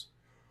games.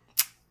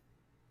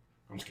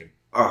 I'm just kidding.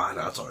 Oh,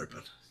 no, it's alright,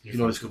 Ben. You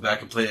can always go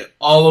back and play it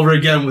all over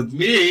again with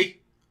me.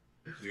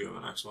 Do you have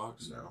an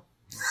Xbox? No.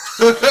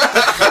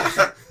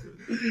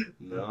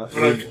 No,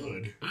 But I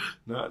would.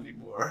 not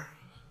anymore.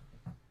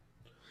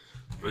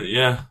 But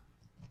yeah,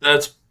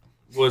 that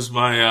was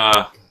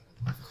my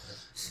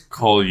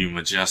call you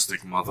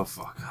majestic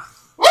motherfucker.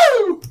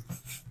 Woo!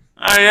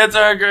 Alright, it's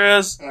our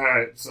Chris.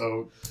 Alright,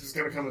 so this is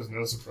gonna come as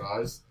no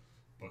surprise,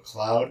 but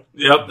Cloud.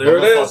 Yep, there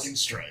it is. Motherfucking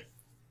Stray.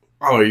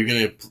 Oh, are you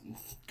gonna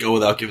go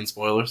without giving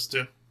spoilers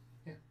too?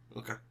 Yeah.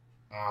 Okay.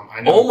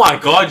 I know. Oh my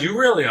god, you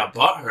really are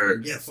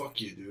butthurt. Yeah, fuck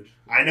you, dude.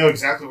 I know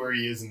exactly where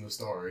he is in the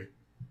story.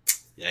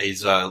 Yeah,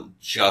 he's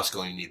just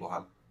going to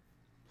Nibelheim.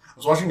 I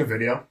was watching a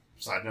video,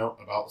 side note,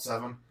 about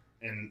 7,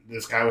 and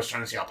this guy was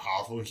trying to see how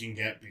powerful he can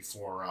get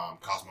before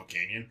Cosmo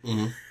Canyon.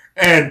 Mm-hmm.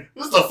 And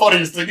this is the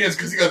funniest thing is,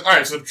 because he goes,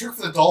 alright, so the trick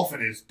for the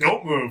dolphin is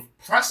don't move,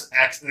 press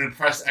X, and then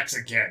press X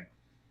again.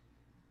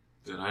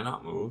 Did I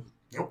not move?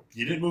 Nope,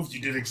 you didn't move,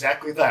 you did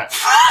exactly that.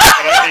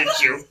 And I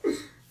hate you.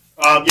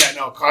 Yeah,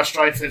 no, Cloud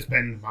Strife has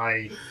been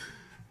my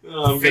I'm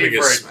gonna get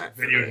favorite smacked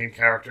for video that. game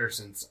character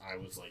since I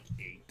was like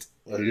 8.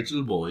 Get to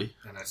the boy.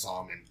 And I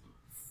saw him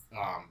in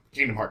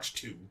Kingdom Hearts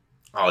 2.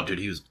 Oh, dude,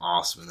 he was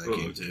awesome in that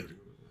game too.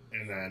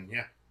 And then,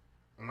 yeah,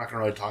 I'm not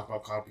going to really talk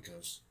about Cloud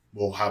because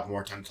we'll have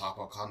more time to talk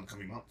about Cloud in the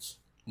coming months.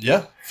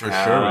 Yeah, for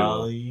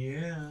Hell sure.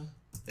 yeah.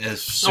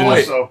 As So soon wait.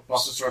 as Also,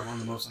 Buster Sword, one of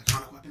the most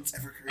iconic weapons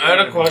ever created. I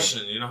had a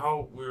question. You know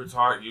how we were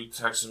talking, you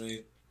texted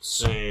me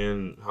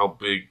saying how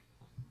big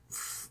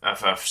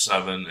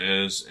FF7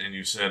 is, and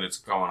you said it's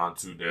going on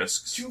 2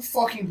 discs. 2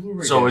 fucking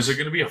Blu-ray So discs. is it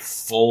going to be a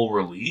full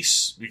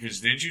release?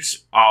 Because did you...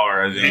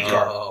 Or I think...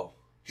 Midgard. Oh,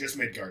 Just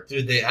Midgard.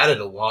 dude, they added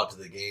a lot to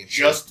the game.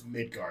 Just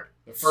Midgard.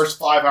 The first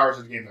 5 hours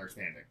of the game they're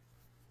expanding.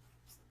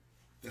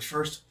 The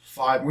first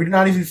 5... We're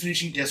not even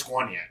finishing disc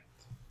 1 yet.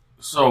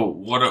 So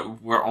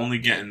we're only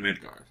getting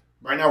Midgard.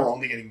 Right now we're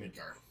only getting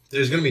Midgard.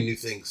 There's gonna be new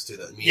things too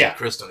that me Yeah. and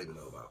Chris don't even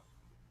know about.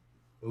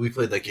 We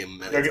played that game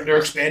many They're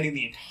times. expanding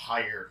the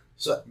entire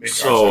So, Midgard.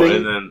 So, Spring-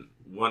 and then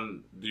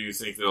when do you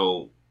think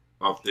they'll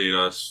update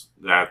us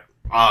that...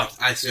 I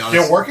say honestly,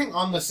 They're working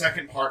on the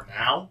second part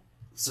now.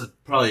 so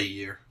probably a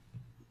year.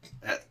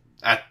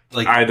 At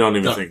like I don't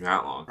even the think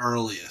that long.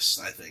 earliest,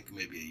 I think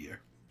maybe a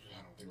year.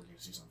 I don't think we're going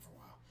to see something for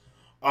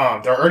a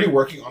while. They're already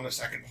working on the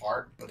second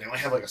part, but they only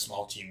have like a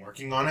small team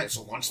working on it.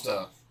 So once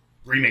the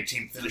remake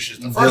team finishes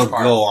the 1st They'll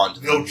part, go on to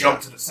they'll jump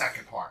to the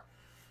second part.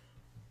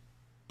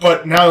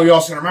 But now you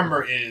also got to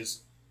remember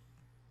is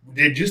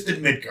they just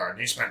did Midgard.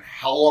 They spent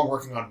how long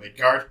working on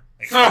Midgard?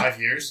 Like 5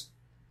 years.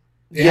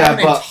 They Yeah, have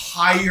an but-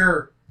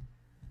 entire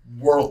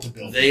world to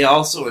build. They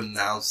also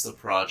announced the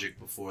project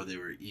before they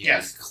were even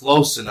Yes.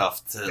 close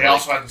enough to. They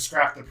also had to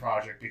scrap the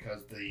project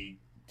because the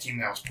team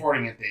that was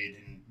porting it, they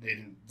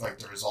didn't like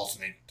the results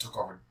and they took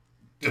over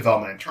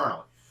development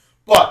internally.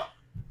 But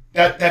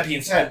that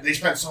being said, they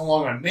spent so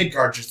long on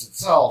Midgard just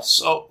itself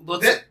so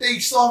let's that they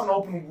still have an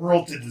open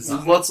world to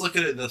design. let's look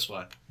at it this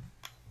way: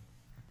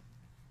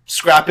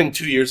 scrapping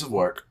 2 years of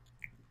work,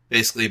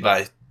 basically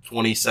by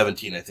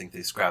 2017, I think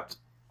they scrapped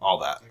all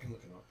that. I can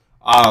look it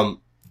up.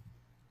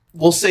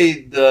 We'll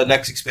say the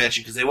next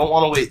expansion because they won't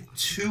want to wait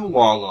too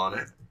long on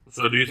it.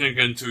 So do you think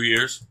in 2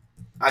 years?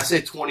 I say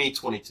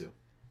 2022,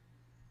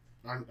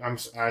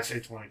 I say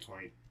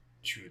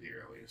 2022 the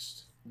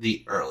earliest.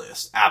 the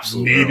earliest,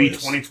 absolutely. Maybe earliest.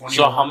 2020.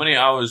 So how many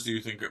hours do you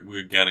think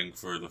we're getting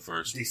for the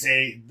first? They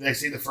say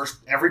the first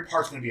every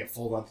part's going to be a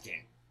full length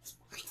game.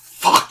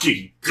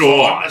 Fucking I'm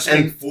god!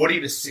 assuming 40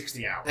 to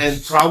 60 hours.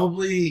 And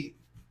probably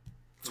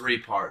 3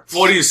 parts.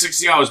 40 to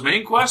 60 hours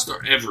main quest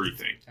or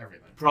everything? Everything.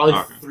 Probably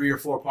Okay. 3 or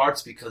 4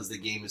 parts because the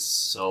game is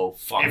so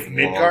fucking If long.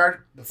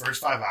 Midgard, the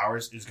first 5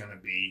 hours is going to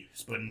be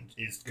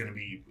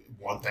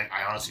one thing.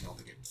 I honestly don't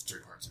think it's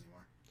 3 parts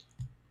anymore.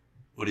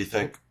 What do you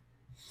think?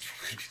 It's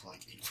going to be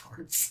like 8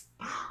 parts.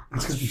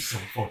 It's going to be so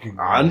fucking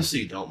I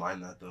honestly don't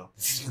mind that though,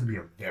 This is going to be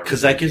a very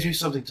because that good gives game. me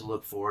something to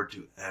look forward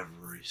to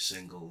every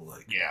single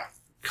Yeah.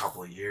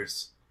 couple of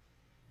years.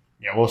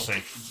 Yeah, we'll see.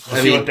 We'll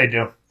I see mean- what they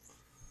do.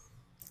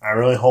 I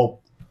really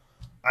hope.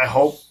 I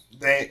hope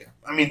they.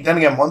 I mean, then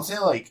again, once they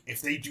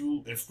if we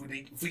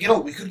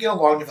could get a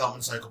long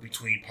development cycle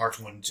between parts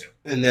 1 and 2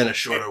 And then a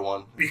shorter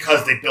one.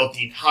 because they built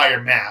the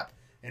entire map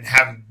and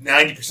have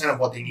 90% of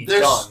what they need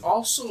There's done.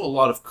 also a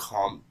lot of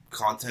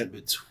content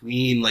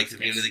between like the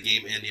beginning Yes. of the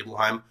game and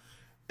Nibelheim,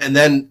 and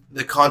then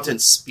the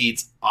content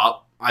speeds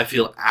up. I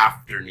feel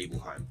after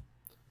Nibelheim,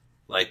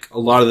 like a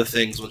lot of the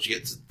things once you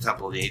get to the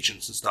Temple of the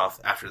Ancients and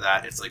stuff. After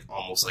that, it's like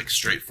almost like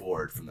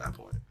straightforward from that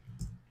point.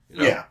 You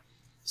know? Yeah.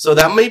 So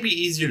that might be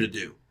easier to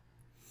do.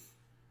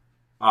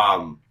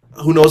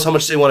 Who knows how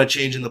much they want to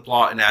change in the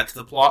plot and add to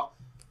the plot,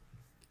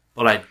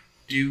 but I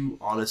do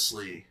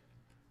honestly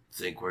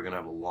think we're gonna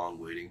have a long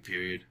waiting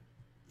period.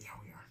 Yeah,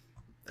 we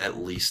are. At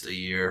least a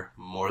year.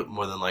 More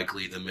than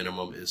likely, the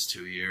minimum is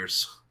 2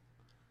 years.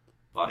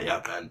 But yeah,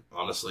 Ben,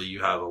 honestly,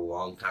 you have a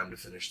long time to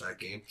finish that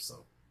game.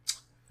 So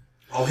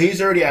Well,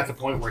 he's already at the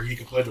point where he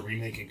can play the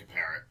remake and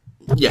compare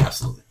it. yeah,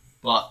 absolutely.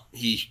 But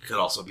he could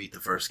also beat the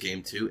first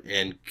game too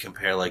and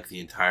compare like the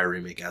entire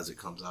remake as it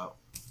comes out.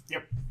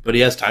 Yep. But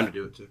he has time to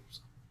do it, too.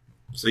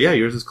 So yeah,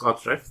 yours is Cloud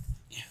Strife.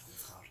 Yeah,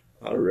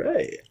 Cloud. All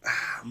right.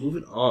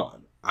 Moving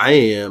on. I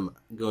am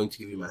going to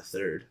give you my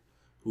third,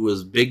 who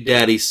is Big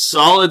Daddy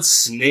Solid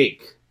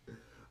Snake.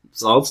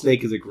 Solid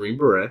Snake is a Green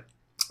Beret.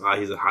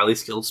 He's a highly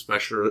skilled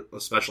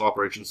special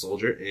operations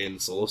soldier in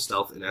solo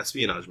stealth and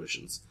espionage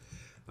missions.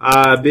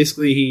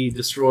 Basically, he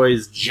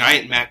destroys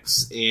giant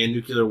mechs and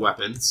nuclear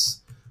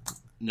weapons,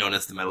 known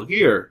as the Metal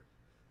Gear.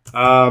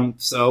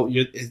 So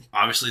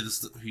obviously,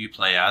 this is who you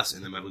play as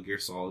in the Metal Gear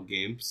Solid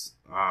games.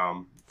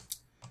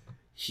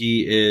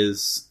 He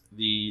is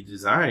the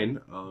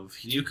design of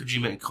Hideo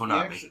Kojima and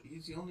Konami.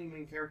 He's the only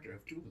main character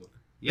of two of them.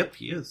 Yep,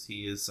 he is.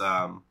 He is.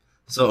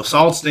 So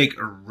Solid Snake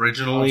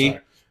originally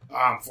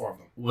four of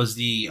them was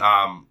the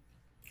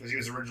because he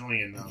was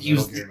originally in Metal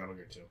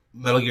Gear 2.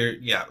 Metal Gear,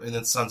 yeah, and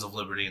then Sons of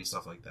Liberty and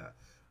stuff like that.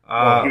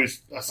 Well, he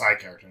was a side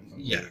character. In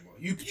yeah,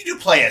 you do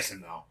play as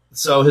him though.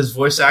 So his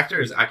voice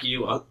actor is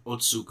Akiyu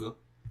Otsuka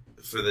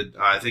for the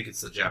I think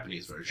it's the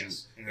Japanese version,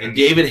 Yes. and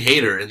David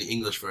Hayter in the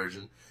English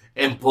version,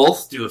 and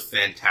both do a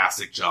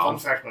fantastic job. Fun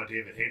fact about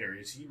David Hayter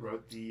is he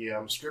wrote the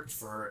script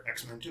for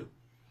X-Men 2.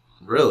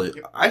 Really,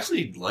 Yep. I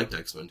actually liked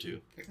X-Men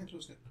 2. X-Men 2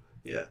 was good.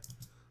 Yeah.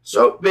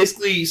 So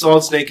basically,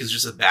 Solid Snake is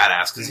just a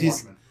badass because he's.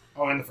 Watchmen.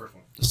 Oh, and the first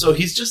one. So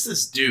he's just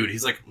this dude.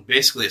 He's like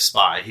basically a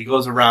spy. He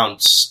goes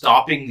around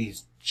stopping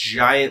these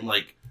giant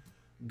like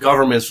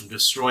governments from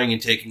destroying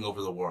and taking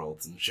over the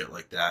world and shit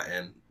like that,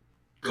 and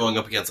going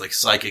up against like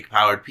psychic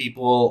powered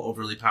people,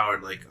 overly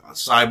powered like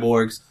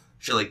cyborgs,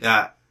 shit like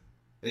that.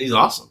 And he's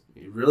awesome.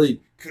 He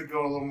really Could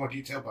go a little more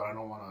detail, but I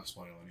don't want to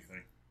spoil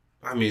anything.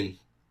 I mean,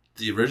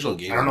 the original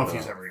game. I don't know if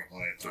he's ever going to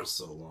play it. for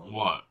so long.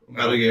 What?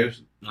 Metal Gear.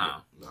 No.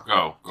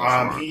 No. Go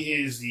for it. He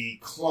is the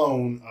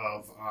clone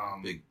of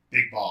Big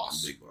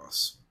Boss, Big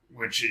Boss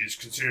which is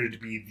considered to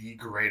be the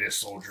greatest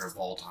soldier of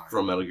all time.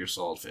 from Metal Gear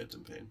Solid: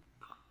 Phantom Pain.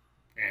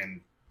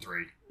 And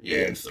 3. Yeah,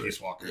 and and 3.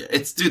 Peace Walker. Yeah,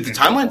 it's dude. The And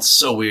timeline's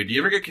so weird. Do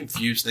you ever get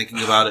confused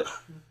thinking about it?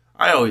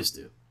 I always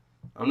do.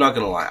 I'm not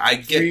gonna lie. I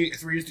get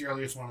 3 is the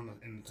earliest one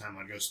in the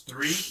timeline. It goes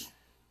 3,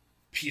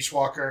 Peace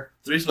Walker,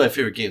 3's my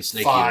favorite game.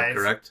 Snake 5. Eater,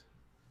 correct?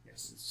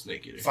 yes,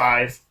 Snake Eater.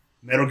 5,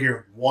 Metal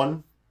Gear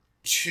 1,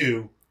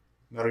 2,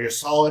 Metal Gear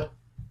Solid,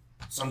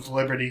 Sons of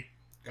Liberty,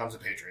 Guns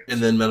of Patriots.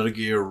 And then Metal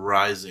Gear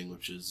Rising,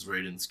 which is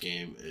Raiden's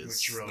game, is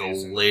which really the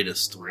isn't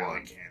latest really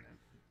one. canon.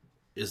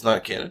 It's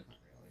not canon.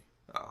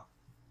 Not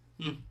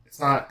really. Oh. It's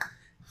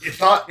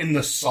not in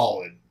the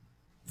Solid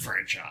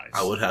franchise.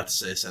 I would have to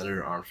say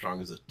Senator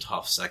Armstrong is a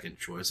tough second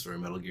choice for a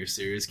Metal Gear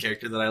series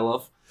character that I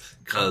love.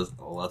 Because,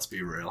 let's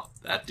be real,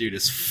 that dude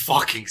is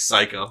fucking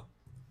psycho.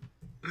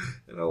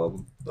 And I love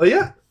him. Oh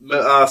yeah,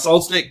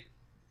 Solid Snake.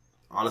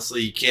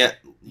 Honestly, you can't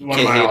One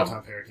of my hate him.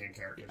 all-time favorite game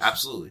characters.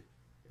 Absolutely.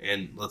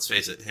 And let's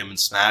face it, him in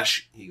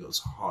Smash, he goes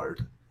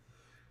hard.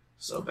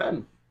 So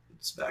Ben,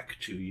 it's back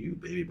to you,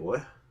 baby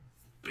boy.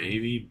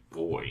 Baby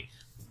boy.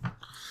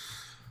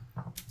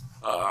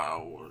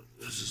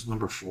 Is this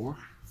number 4?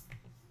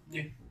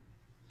 Yeah.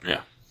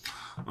 Yeah.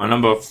 My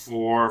number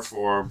 4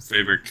 for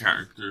favorite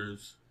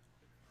characters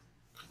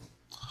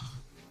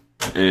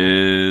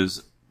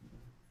is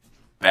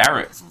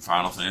Barrett from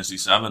Final Fantasy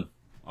VII.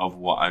 Of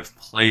what I've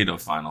played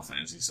of Final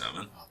Fantasy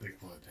VII. Oh, big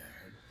boy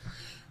Barrett.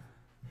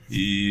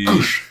 He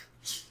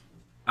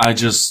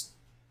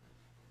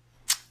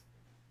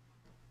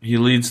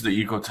leads the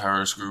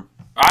eco-terrorist group.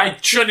 I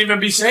shouldn't even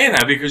be saying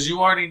that because you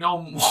already know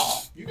more.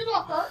 You can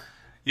talk that.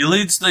 He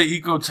leads the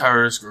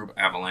eco-terrorist group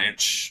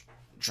Avalanche,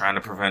 trying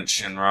to prevent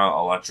Shinra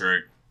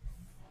Electric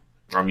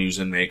from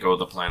using Mako,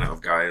 the planet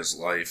of Gaia's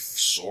life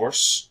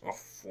source, a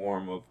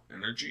form of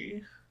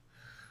energy.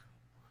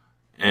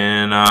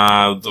 And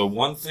the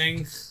one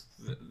thing,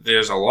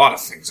 there's a lot of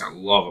things I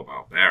love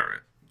about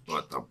Barrett,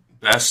 but the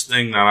best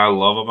thing that I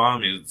love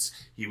about him is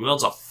he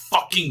wields a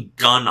fucking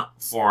gun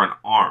for an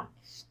arm.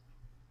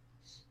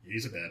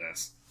 He's a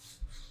badass.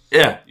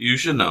 Yeah, you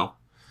should know.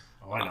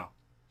 Oh, I know.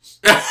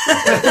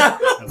 I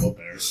love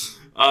Barrett.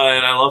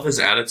 And I love his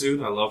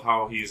attitude. I love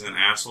how he's an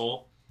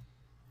asshole.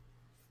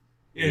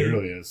 Yeah, He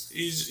really is.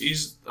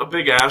 He's a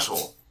big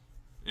asshole.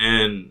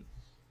 And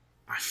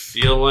I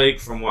feel like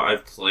from what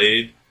I've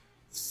played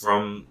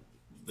from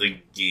the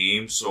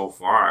game so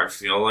far, I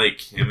feel like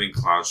him and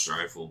Cloud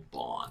Strife will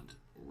bond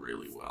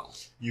really well.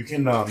 You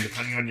can,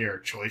 depending on your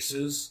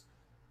choices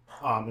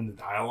in the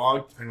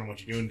dialogue, depending on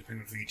what you're doing,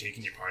 depending on who you take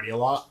in your party a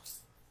lot,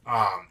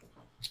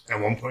 at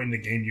one point in the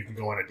game, you can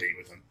go on a date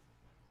with him.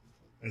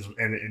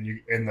 And you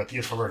in the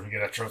PS4 version, you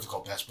get a trophy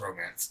called Best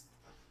Romance.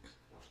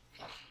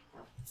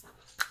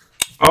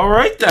 All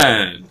right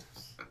then.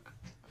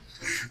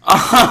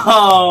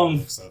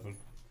 7.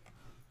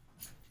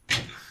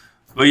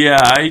 But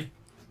yeah,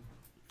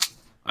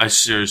 I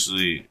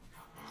seriously,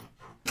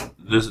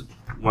 this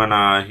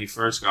when he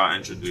first got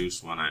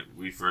introduced,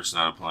 we first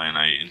started playing,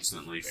 I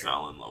instantly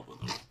fell in love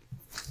with him.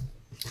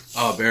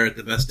 Oh, Barrett,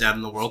 the best dad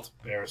in the world.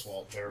 Barrett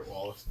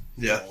Wallace.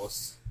 Yeah.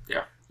 Wallace.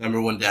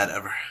 Number 1 dad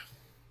ever.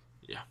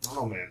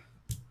 Oh man,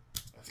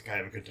 I think I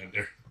have a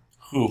contender,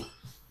 Who?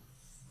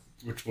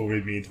 which will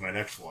lead me into my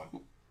next one.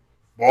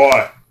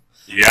 Boy,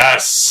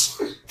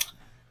 Yes.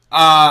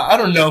 I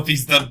don't know if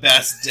he's the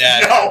best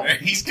dad. No.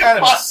 ever. He's kind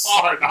of. By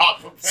far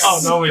not the best. Oh,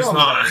 no, he's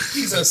not.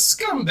 He's a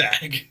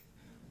scumbag.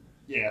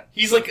 Yeah.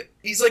 He's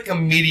like a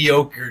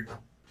mediocre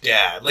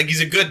dad. Like,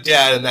 he's a good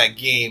dad in that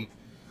game.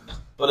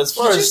 But as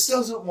far He as just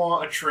doesn't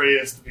want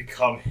Atreus to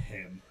become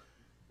him.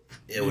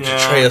 which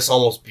Yeah. Atreus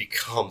almost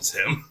becomes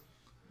him.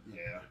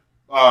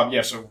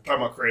 Yeah. So we're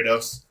talking about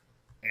Kratos,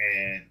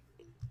 and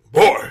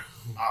Boy.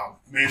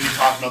 mainly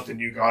talking about the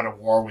new God of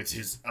War with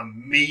his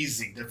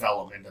amazing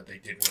development that they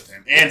did with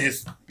him and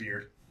his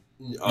beard.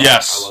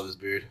 Yes. I love his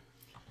beard.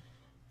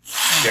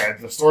 Yeah,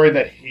 the story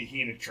that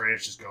he and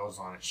Atreus just goes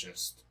on, it's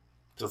just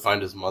To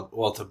find his mother,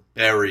 well, to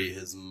bury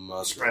his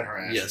mother. Spread her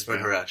ashes, Yeah, spread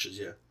yeah. her ashes.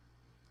 Yeah,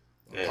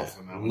 yeah. tough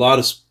on that A one.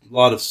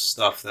 lot of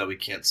stuff that we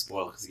can't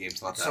spoil because the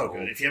game's not that so old.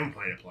 good. If you haven't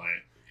played it, play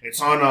it.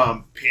 It's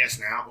on PS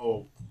Now.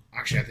 Oh,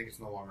 actually, I think it's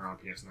no longer on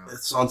PS Now.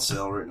 It's on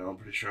sale right now. I'm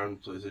pretty sure on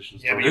PlayStation Store.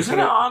 Yeah, but you Isn't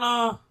it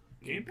on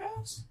Game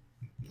Pass?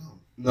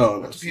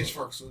 no, It's a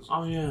PS4 exclusive.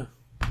 Oh, yeah.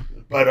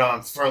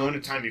 But for a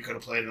limited time, you could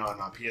have played it on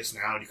PS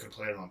Now, and you could have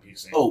played it on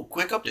PC. Oh,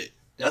 quick update.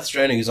 Death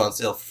Stranding is on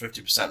sale for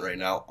 50% right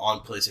now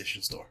on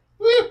PlayStation Store.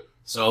 Woo!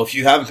 So if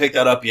you haven't picked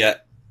that up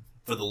yet,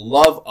 for the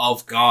love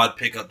of God,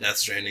 pick up Death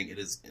Stranding. It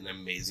is an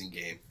amazing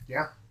game.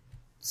 Yeah.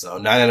 So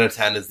 9 out of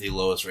 10 is the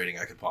lowest rating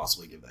I could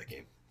possibly give that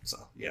game. So,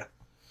 yeah.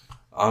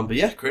 But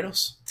yeah,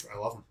 Kratos. I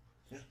love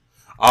him.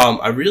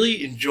 I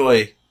really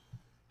enjoy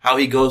how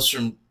he goes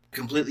from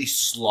completely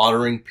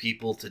slaughtering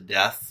people to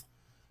death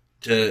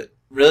to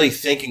really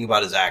thinking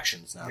about his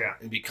actions now. Yeah.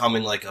 And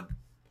becoming like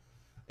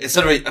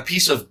instead of a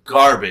piece of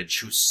garbage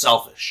who's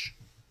selfish,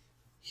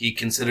 he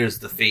considers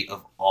the fate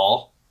of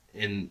all,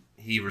 and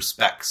he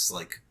respects,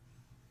 like,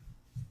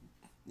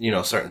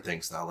 certain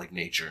things now, like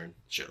nature and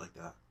shit like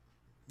that.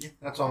 Yeah,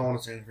 that's all I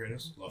want to say to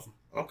Kratos. Love him.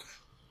 Okay.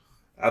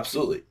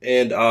 Absolutely.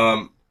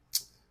 And,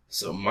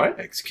 so my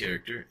next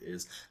character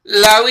is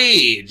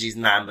Luigi's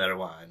number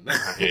one.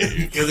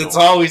 Because it's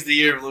always the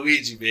year of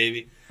Luigi,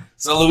 baby.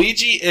 So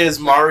Luigi is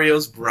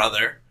Mario's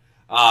brother.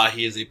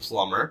 He is a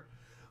plumber.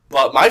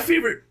 But my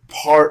favorite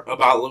part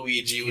about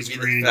Luigi would He's be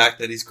green. the fact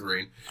that he's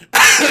green.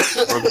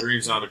 Or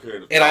Green's not a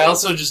creative. And I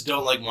also just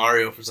don't like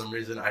Mario for some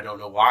reason. I don't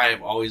know why.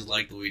 I've always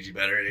liked Luigi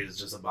better. It is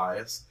just a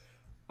bias.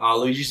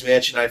 Luigi's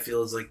Mansion, I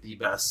feel, is like the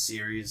best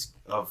series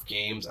of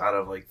games out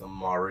of like the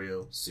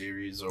Mario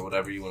series or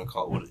whatever you want to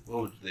call it.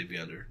 What would they be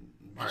under?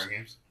 Mario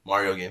games.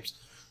 Mario games.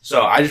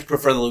 So I just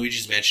prefer the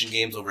Luigi's Mansion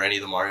games over any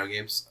of the Mario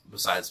games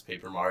besides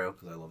Paper Mario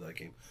because I love that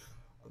game.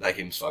 That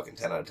game's fucking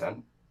 10 out of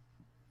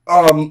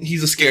 10.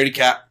 He's a scaredy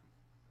cat.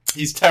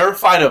 He's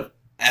terrified of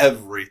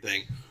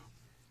everything,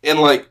 and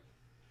like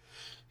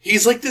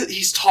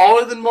he's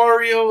taller than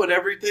Mario and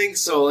everything.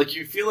 So like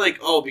you feel like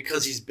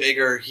because he's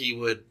bigger he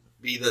would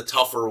be the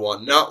tougher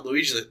one. No,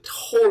 Luigi's a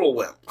total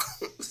wimp.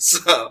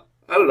 So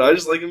I don't know. I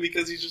just like him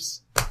because he's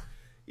just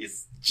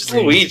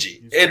Green.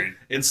 Luigi. He's And green.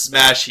 in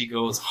Smash he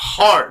goes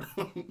hard.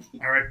 All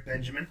right,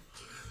 Benjamin.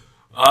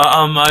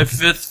 My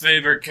fifth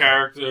favorite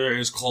character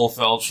is Cole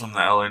Phelps from the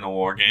LA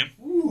Noire game.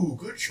 Ooh,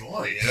 good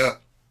choice. Yeah.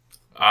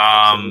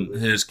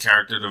 His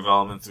character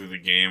development through the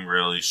game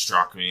really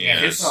struck me Yeah,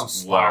 his as sounds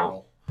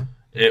spiral.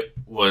 It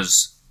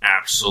was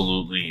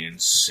absolutely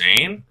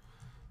insane.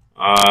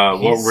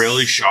 What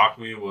really shocked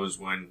me was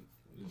when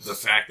the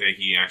fact that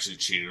he actually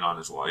cheated on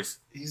his wife.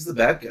 He's the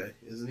bad guy,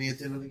 isn't he, at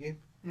the end of the game?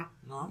 No.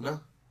 No.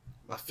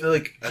 I feel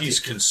like He's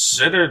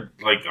considered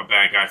like a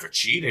bad guy for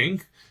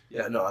cheating,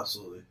 yeah, no,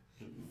 absolutely.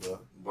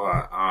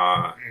 but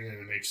And then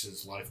it makes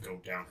his life go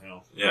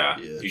downhill. yeah,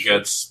 Yeah, he true.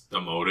 gets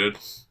demoted.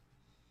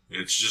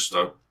 It's just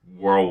a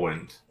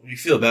whirlwind. You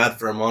feel bad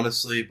for him,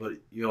 honestly, but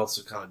you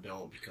also kind of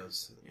don't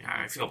because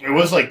Yeah, I feel. It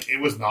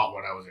was not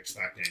what I was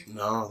expecting.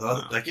 no,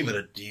 that game had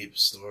a deep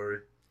story.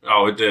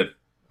 Oh, it did.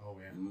 Oh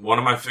yeah. One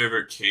of my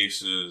favorite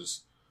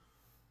cases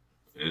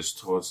is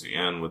towards the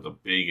end with a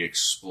big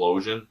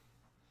explosion.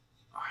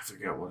 I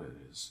forget what it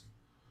is.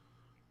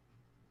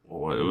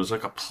 Well, it was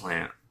like a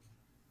plant.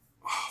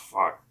 Oh,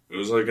 fuck. It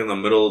was like in the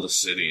middle of the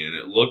city, and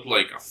it looked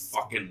like a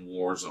fucking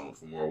war zone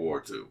from World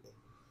War II.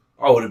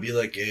 Oh, would it be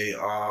like a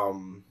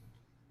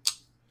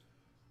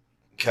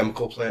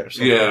chemical plant or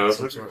something? Yeah, it was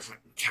like a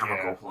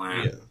chemical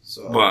plant. Yeah.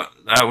 So, But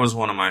that was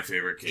one of my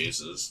favorite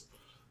cases,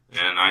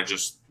 and I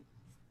just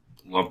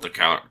loved the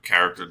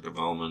character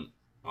development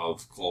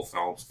of Cole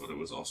Phelps, but it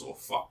was also a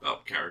fucked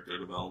up character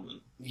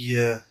development.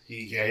 yeah,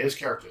 Yeah, his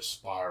character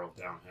spiraled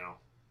downhill.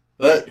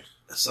 but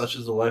such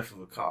is the life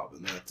of a cop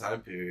in that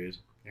time period.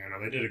 Yeah,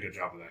 no, they did a good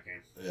job of that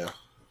game. Yeah,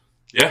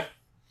 Yeah.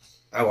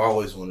 I've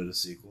always wanted a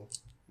sequel.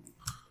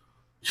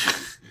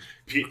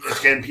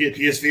 Again,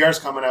 PSVR's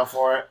coming out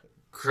for it.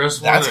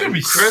 That's gonna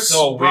be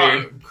so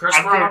weird. Chris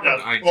I'm brought sure up it an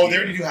does. Well, they idea.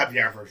 already do have the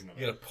VR version of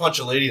You're it, gonna punch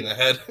a lady in the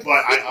head.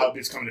 but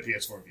it's coming to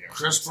PS4 VR.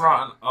 Chris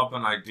brought up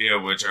an idea,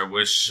 which I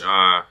wish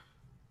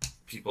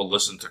people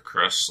listen to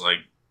Chris.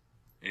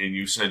 And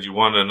you said you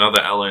wanted another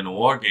LA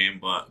Noire game,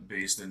 but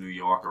based in New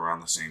York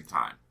around the same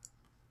time.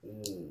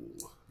 Ooh,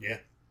 Yeah.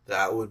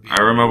 that would be. I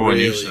remember when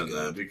you really said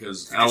good. that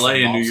because Could do some LA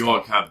and New mob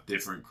York stuff. have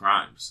different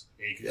crimes.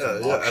 Yeah, you can Yeah,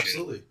 do mob shit.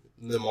 absolutely.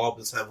 And the mob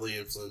is heavily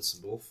influenced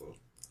in both of them.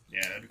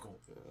 Yeah, that'd be cool.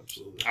 Yeah,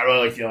 absolutely. I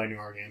really like the L.A.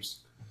 Noire games.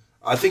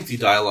 I think the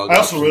dialogue. I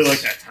also really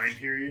like that time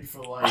period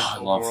for like I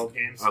open love- world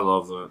games. I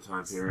love that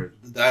time period.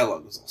 The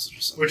dialogue was also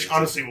just Which amazing.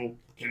 honestly will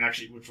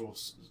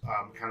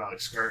kind of like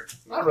skirt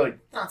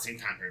not same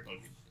time period, but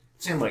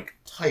same like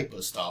type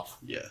of stuff.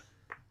 Yeah.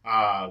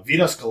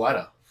 Vito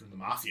Scaletta from the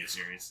Mafia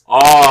series. Oh,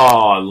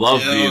 I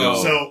love Yo. Vito.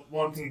 So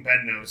one thing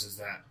Ben knows is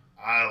that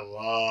I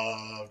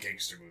love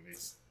gangster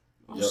movies.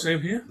 Oh, Yep.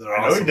 same here. They're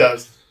I know awesome. he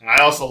does, and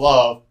I also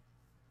love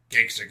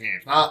gangster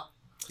games, not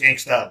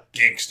gangster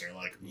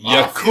like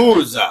Mafia.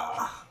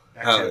 Yakuza.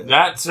 That Hell too. yeah.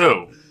 That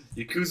too.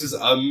 Yakuza's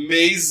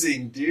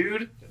amazing,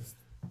 dude.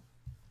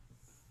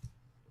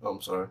 Oh,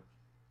 I'm sorry.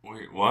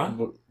 Wait, what?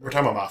 We're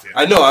talking about Mafia.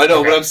 I know,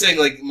 Okay. but I'm saying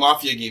like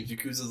Mafia games.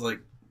 Yakuza's like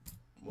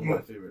one of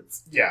my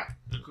favorites. Yeah,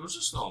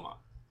 Yakuza's still on.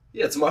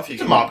 Yeah, it's a Mafia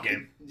it's a game. mob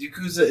game.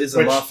 Yakuza is a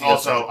Which Mafia.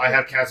 also, I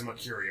have Kazuma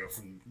Kiryu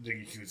from the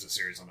Yakuza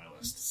series on my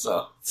list.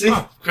 So, see,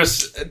 Huh.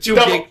 Chris, two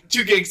Double.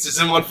 gangsters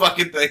in one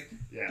fucking thing.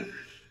 Yeah.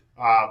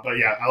 But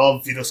yeah, I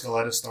love Vito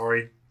Scaletta's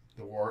story.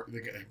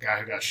 The guy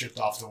who got shipped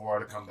off the war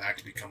to come back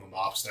to become a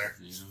mobster.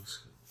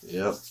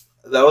 Yep.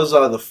 That was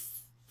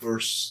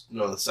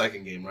the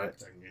second game, right?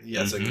 Second game.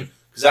 Yeah, second. Mhm.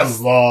 Because I that's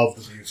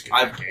love the music in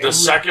I- that game. The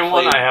second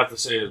one, played- I have to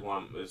say, is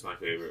my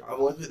favorite. I've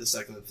only played the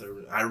second and third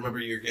one. I remember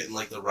you're getting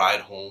like the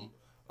ride home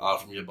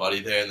from your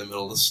buddy there in the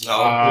middle of the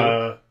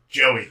snow.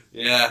 Joey.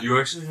 Yeah. You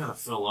actually had to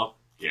fill up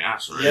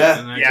gas, right? Yeah.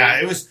 in that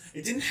Yeah, game?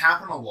 it didn't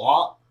happen a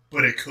lot,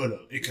 but it could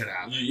have. It could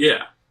happen.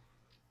 Yeah.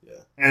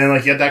 And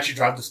like you had to actually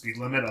drive the speed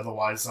limit,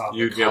 otherwise the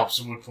You'd get- cops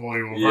would pull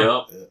you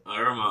over. Yep. I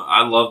remember.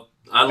 I love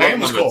game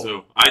was number cool.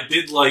 2. I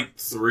did like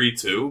 3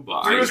 too,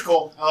 but It was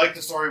cool. I like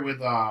the story with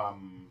oh,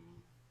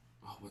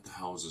 what the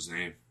hell was his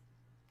name?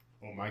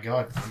 oh my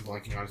god, I'm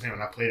blanking on his name,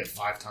 and I played it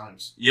 5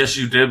 times. Yes,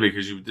 you did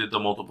because you did the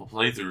multiple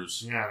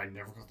playthroughs. Yeah, and I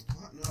never got the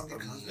platinum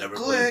because Never it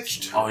played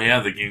glitched. it. Oh yeah,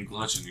 the game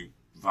glitched and you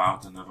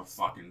vowed to never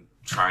fucking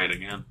try it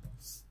again.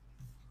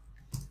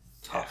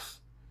 Tough.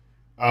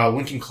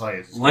 Lincoln Clay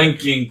is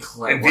Lincoln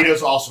Clay. and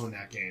Vito's also in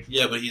that game.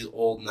 Yeah, but he's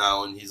old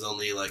now and he's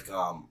only like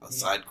a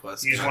side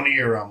quest. He's guy. one of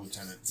your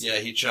lieutenants. Yeah,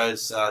 he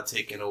tries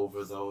taking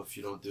over though if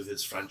you don't do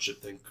his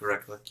friendship thing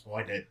correctly. Oh,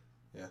 I did.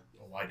 Yeah.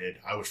 Oh, I did.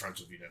 I was friends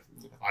with Vito.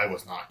 I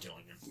was not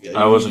killing him. Yeah,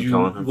 I wasn't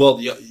killing him.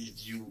 Well, you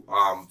if you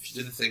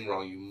did the thing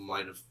wrong, you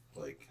might have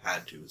like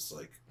had to. It's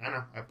like, I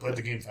know. I played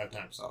the game 5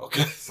 times. oh,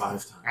 okay. 5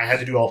 times. I had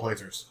to do all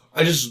playthroughs.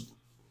 I just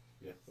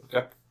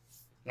okay.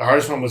 The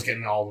hardest one was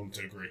getting all of them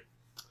to agree.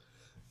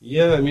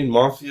 Yeah, I mean,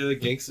 mafia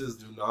gangsters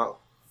do not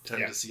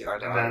tend Yeah. to see eye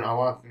to And then eye.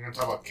 I'm going to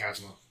talk about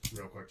Kazuma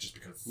real quick, just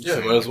because. Yeah,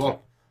 might as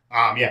well.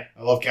 Yeah,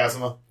 I love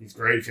Kazuma. He's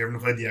great. If you haven't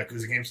played the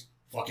Yakuza games,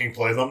 fucking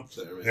play them.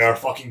 There They are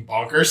fucking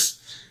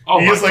bonkers. Oh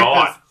my He's like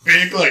god.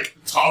 this big, like,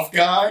 tough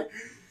guy.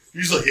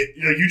 He's like,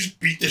 you just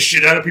beat the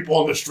shit out of people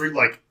on the street,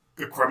 like,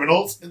 the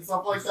criminals and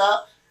stuff like that.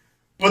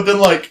 But then,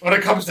 like, when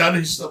it comes down to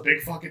he's just a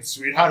big fucking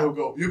sweetheart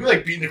who'll be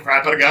like beating the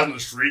crap out of guys on the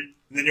street,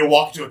 and then you'll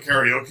walk to a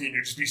karaoke and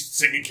you'll just be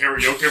singing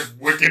karaoke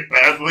wicked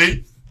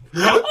badly.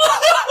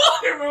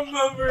 I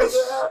remember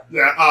that.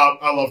 Yeah,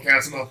 I love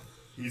Kazuma.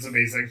 He's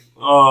amazing.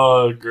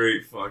 Oh,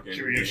 great fucking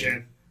Kiryu game.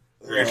 Shan.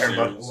 Great turn,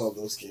 bud. I love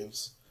those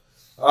games.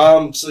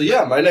 So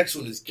yeah, my next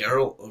one is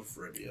Geralt of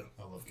Rivia.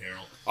 I love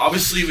Geralt.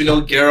 Obviously, we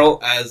know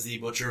Geralt as the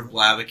Butcher of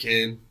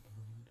Blaviken.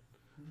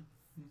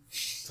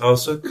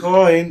 Toss a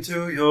coin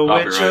to your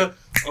Copyright. witcher.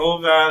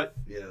 Oh, that.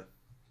 Yeah,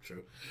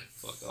 true.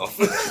 Fuck off.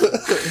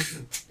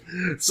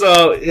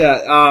 So,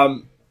 yeah,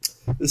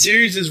 the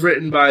series is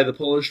written by the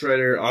Polish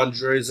writer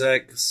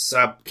Andrzej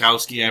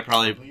Sapkowski. I I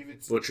probably believe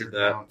it's butchered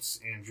that.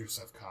 pronounced Andrew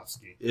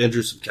Sapkowski.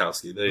 Andrew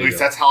Sapkowski. There At you least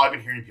go. that's how I've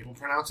been hearing people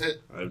pronounce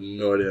it. I have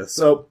no idea.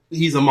 So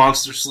he's a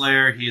monster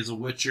slayer. He is a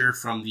witcher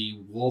from the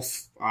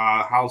Wolf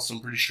House. I'm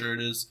pretty sure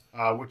it is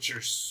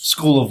Witcher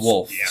School of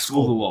Wolf. Yeah,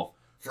 School of the Wolf.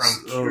 from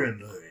So-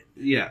 Kieran.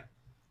 Yeah,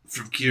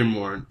 from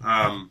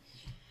Kiermorn.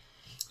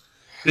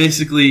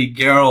 Basically,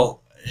 Geralt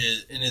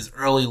is in his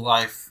early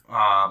life.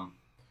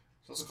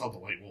 It's also called the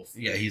White Wolf.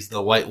 Yeah, he's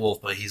the White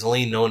Wolf, but he's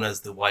only known as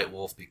the White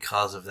Wolf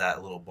because of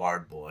that little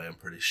bard boy. I'm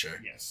pretty sure.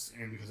 Yes,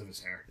 and because of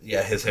his hair.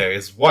 Yeah, his hair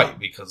is white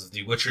because of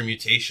the Witcher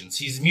mutations.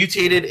 He's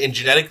mutated and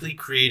genetically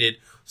created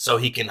so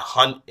he can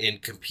hunt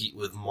and compete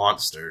with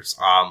monsters.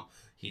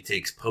 He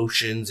takes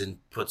potions and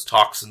puts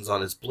toxins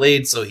on his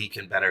blade so he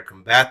can better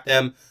combat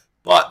them,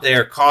 but they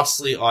are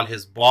costly on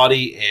his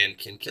body and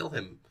can kill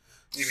him.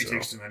 If he So,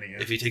 takes too many, yeah.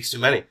 if he takes too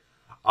many.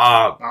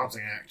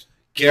 Balancing act.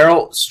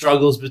 Geralt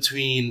struggles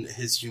between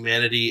his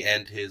humanity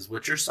and his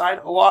Witcher side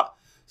a lot.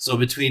 So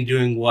between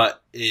doing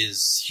what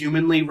is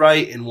humanly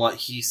right and what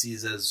he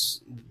sees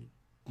as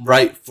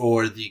right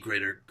for the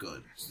greater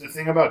good. So the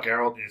thing about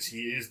Geralt is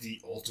he is the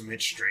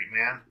ultimate straight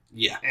man.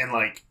 Yeah. And,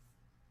 like,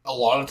 a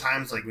lot of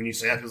times, like, when you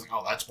say that, people like,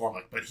 oh, that's boring.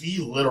 Like, but he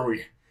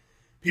literally...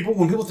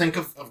 When people think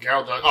of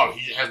Geralt, they're like, oh,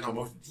 he has no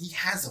emotion. He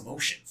has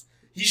emotions.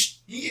 He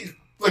is,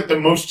 like, the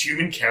most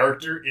human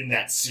character in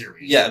that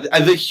series. Yeah,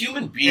 the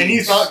human beings... And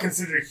he's not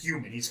considered a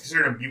human. He's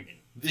considered a mutant.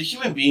 The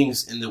human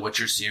beings in the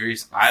Witcher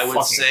series, I would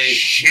Fucking say,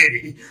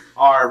 shitty.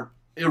 are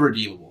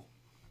irredeemable.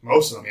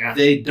 Most of them, yeah.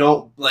 They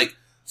don't, like...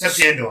 Except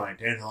Dandelion.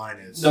 Dandelion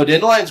is... No,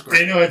 Dandelion's great.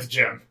 Dandelion's a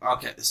gem.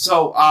 Okay,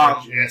 so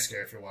Yeah,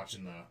 scary if you're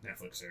watching the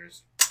Netflix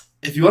series.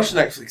 if you watch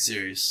the Netflix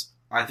series,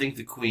 I think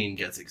the Queen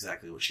gets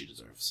exactly what she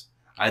deserves.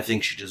 I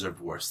think she deserved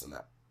worse than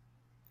that,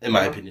 in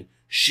my opinion.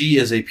 She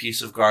is a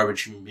piece of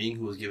garbage human being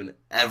who was given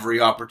every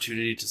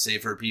opportunity to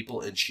save her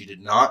people, and she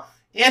did not.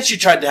 And she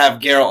tried to have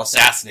Geralt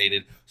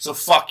assassinated, so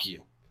fuck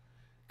you.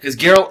 Because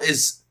Geralt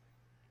is...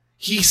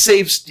 He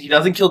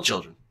doesn't kill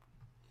children.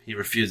 He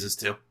refuses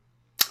to.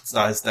 It's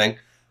not his thing.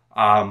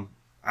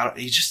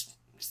 He's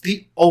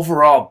the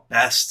overall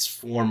best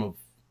form of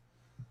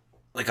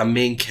like a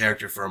main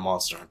character for a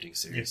monster hunting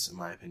series, in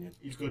my opinion.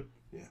 He's good.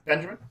 Yeah.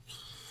 Benjamin?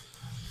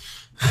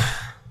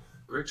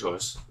 Great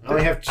choice. I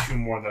only have two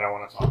more that I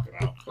want to talk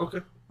about.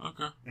 Okay.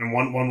 And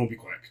one will be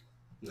quick.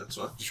 That's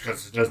fine. Just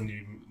because it doesn't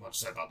need much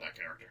said about that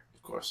character.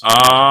 Of course.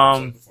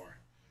 Before.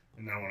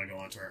 And then I want to go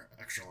on to our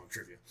extra long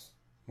trivia.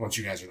 Once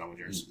you guys are done with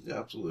yours. Yeah,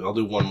 absolutely. I'll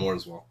do one more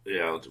as well.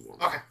 Yeah, I'll do one.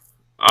 Okay.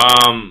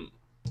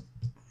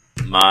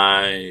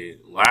 My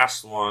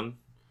last one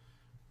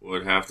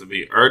would have to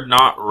be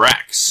Erdnot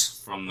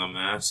Rex from the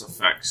Mass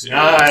Effect series.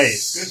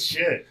 Nice. Good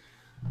shit.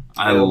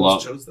 I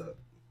almost chose that.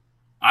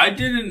 I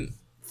didn't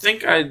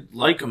think I'd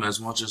like him as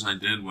much as I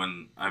did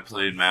when I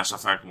played Mass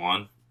Effect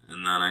 1,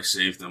 and then I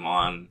saved him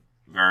on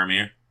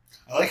Varamir.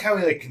 I like how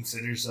he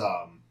considers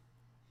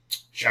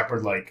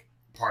Shepard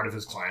part of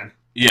his clan.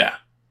 Yeah,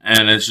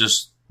 and it's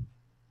just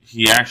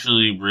he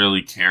actually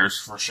really cares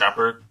for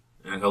Shepard,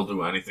 and he'll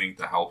do anything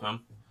to help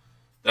him.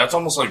 That's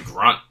almost like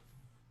Grunt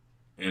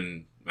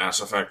in Mass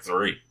Effect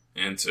 3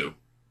 and 2.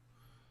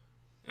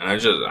 And I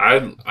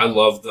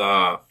loved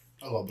I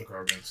love the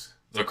Krogans.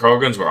 the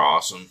Krogans were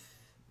awesome.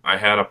 I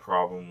had a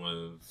problem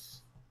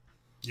with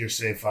Your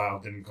save file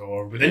didn't go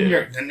over, but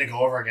didn't it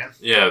go over again?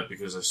 yeah,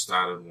 because I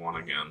started one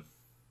again.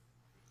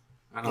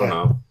 I don't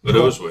know, but it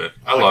was weird.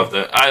 I loved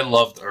it. I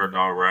loved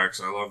Erdnot Rex.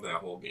 I loved that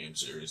whole game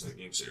series. That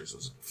game series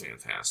was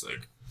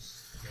fantastic.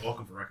 You're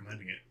welcome for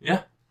recommending it.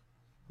 Yeah.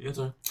 Yeah,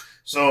 sir.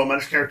 So, my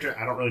next character,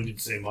 I don't really need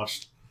to say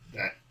much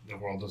that the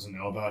world doesn't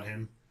know about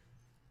him,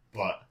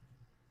 but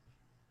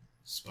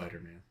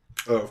Spider-Man.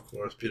 Oh, of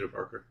course, Peter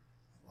Parker.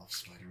 I love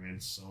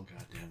Spider-Man so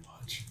goddamn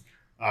much.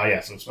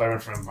 So Spider-Man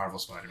from Marvel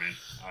Spider-Man.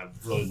 I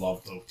really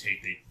love the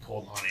take they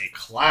pulled on a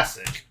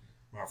classic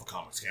Marvel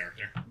Comics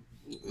character.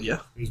 Yeah.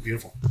 It was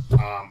beautiful.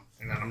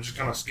 And then I'm just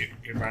going to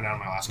get right down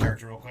to my last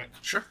character real quick.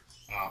 Sure.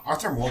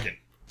 Arthur Morgan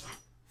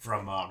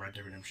from Red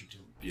Dead Redemption 2.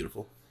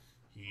 Beautiful.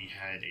 He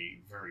had a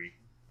very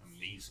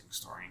amazing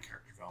story and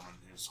character development.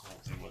 His whole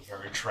thing was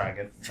very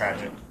tragic.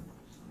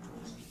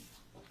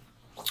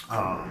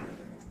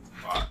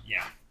 But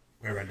yeah,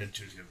 Red Dead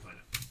 2 is going to play it.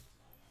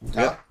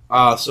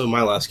 Yeah. So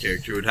my last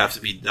character would have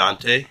to be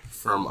Dante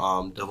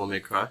from Devil May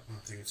Cry. I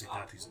don't think it's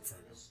Dante's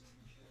Inferno.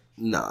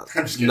 No,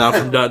 I'm just kidding. not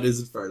from Dante's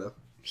Inferno.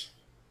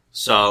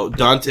 So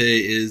Dante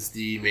is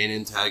the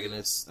main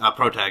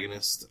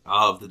protagonist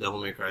of the Devil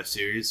May Cry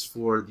series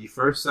for the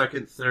first,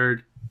 second, and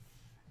third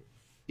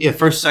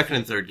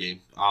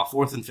game.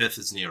 Fourth and fifth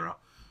is Nero,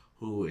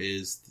 who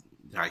is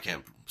I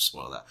can't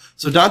spoil that.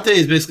 So Dante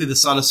is basically the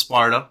son of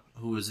Sparta,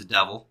 who is a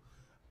devil,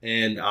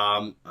 and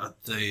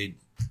the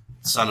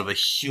son of a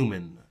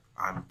human.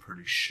 I'm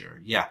pretty sure.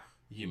 Yeah,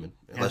 human.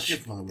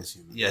 His mother was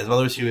human. Yeah, his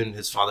mother was human.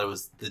 His father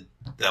was the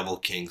devil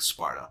king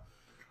Sparta.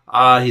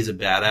 He's a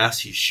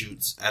badass. He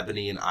shoots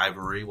ebony and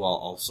ivory while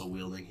also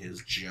wielding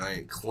his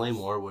giant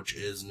claymore, which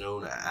is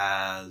known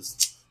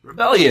as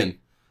Rebellion,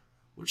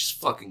 which is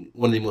fucking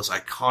one of the most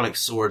iconic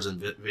swords in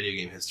video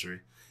game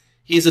history.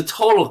 He's a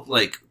total,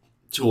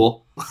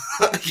 tool.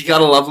 You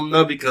gotta love him,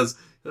 though, because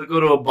he'll go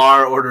to a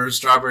bar, order a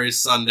strawberry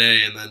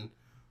sundae, and then,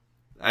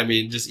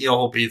 just eat a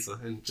whole pizza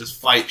and just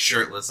fight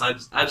shirtless. I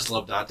just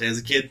love Dante as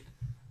a kid.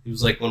 He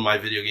was, one of my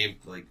video game,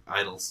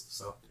 idols,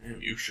 so.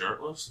 Damn, you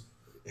shirtless?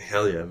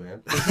 Hell yeah,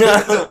 man.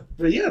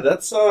 But yeah,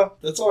 that's all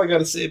I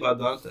gotta say about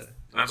Dante.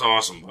 That's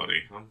awesome,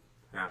 buddy. I'm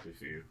happy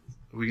for you.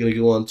 Are we gonna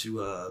go on to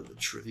the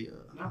trivia?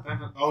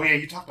 Oh yeah,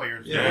 you talked about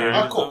yours.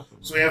 Yeah. Oh, cool.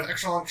 So we have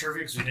extra long trivia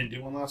because we didn't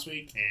do one last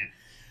week, and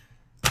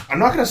I'm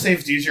not gonna say if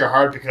it's easy or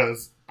hard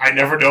because I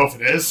never know if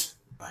it is.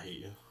 I hate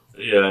you.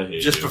 Yeah, I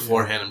hate Just you.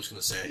 beforehand, I'm just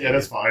gonna say I hate Yeah,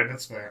 that's you. fine.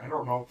 That's fair. I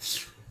don't know.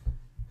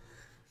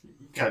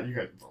 You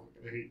got.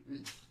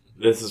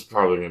 This is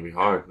probably going to be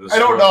hard. I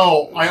don't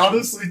know. I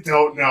honestly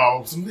don't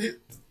know.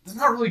 They're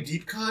not really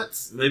deep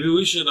cuts. Maybe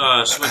we should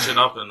switch it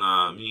up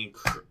and me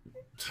and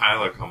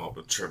Tyler come up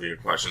with trivia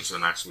questions for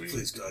next week.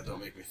 Please God,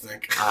 don't make me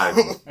think. All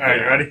right,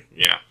 you ready?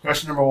 Yeah.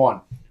 Question number 1.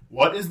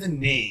 What is the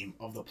name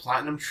of the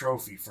Platinum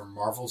Trophy for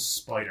Marvel's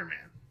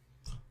Spider-Man?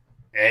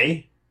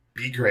 A.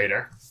 Be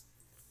greater.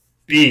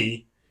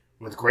 B.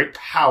 With great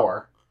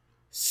power.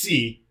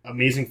 C.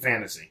 Amazing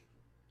fantasy.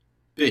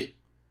 B.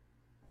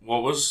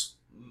 What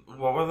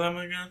were them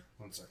again?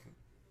 1 second.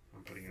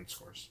 I'm putting in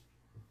scores.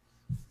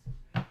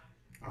 Oh,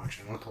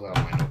 actually, I'm going to pull that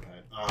out of my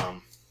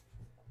notepad.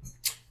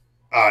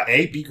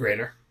 A. Be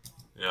greater.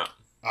 Yeah.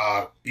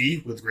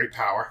 B. With great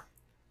power.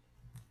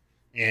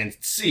 And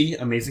C.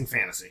 Amazing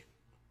fantasy.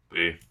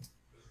 B.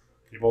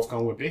 You both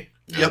going with B?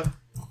 Yep.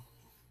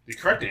 The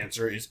correct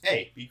answer is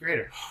A, be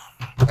greater.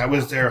 That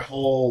was their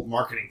whole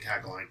marketing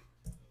tagline.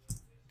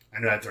 I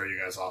know I'd throw you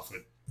guys off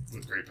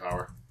with great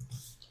power.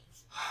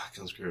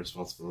 Comes great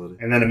responsibility.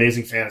 And then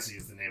Amazing Fantasy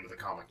is the name of the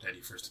comic that he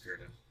first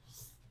appeared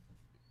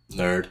in.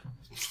 Nerd.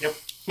 Yep.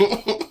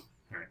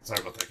 Alright,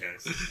 sorry about that,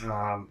 guys.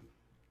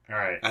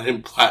 Alright. I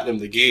didn't platinum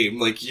the game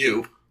like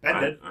you.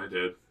 Ben did. I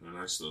did, and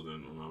I still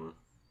didn't remember.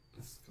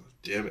 God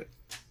damn it.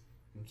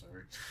 I'm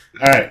sorry.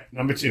 Alright,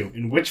 number 2.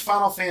 In which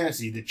Final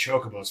Fantasy did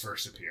Chocobos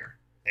first appear?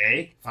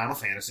 A, Final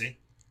Fantasy.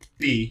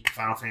 B,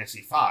 Final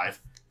Fantasy V.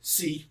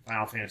 C,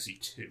 Final Fantasy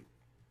II.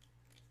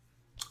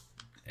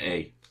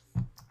 A.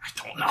 I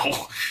don't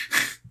know.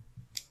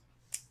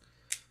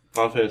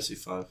 Final Fantasy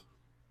V.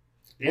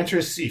 The answer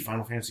is C,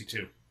 Final Fantasy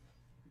II.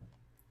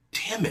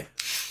 Damn it.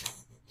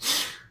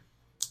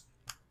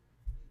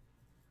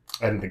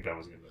 I didn't think Ben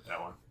was going to get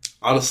that one.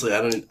 Honestly,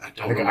 I knew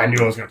I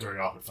knew I was going to throw you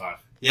off at 5.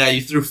 Yeah,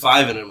 you threw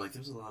 5 in it. I'm like,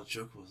 there's a lot of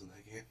chocobos in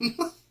that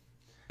game.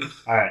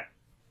 Alright.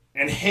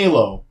 In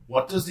Halo,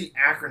 what does the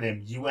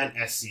acronym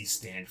UNSC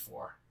stand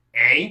for?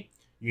 A,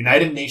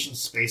 United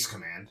Nations Space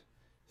Command.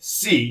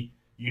 C,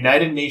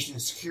 United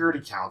Nations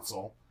Security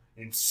Council.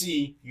 And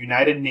C,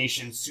 United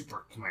Nations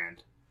Super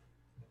Command.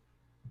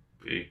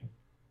 B.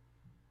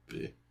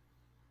 B.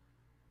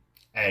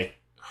 A.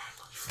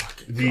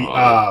 Fucking The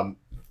God.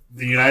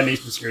 the United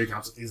Nations Security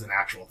Council is an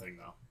actual thing,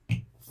 though.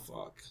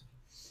 Fuck.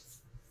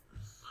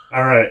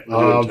 All right.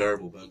 We're doing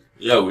terrible, Ben.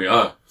 Yeah, we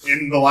are.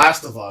 In The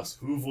Last of Us,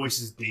 who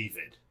voices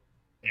David?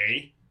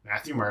 A,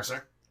 Matthew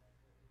Mercer.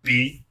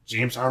 B,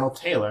 James Arnold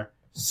Taylor.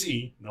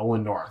 C,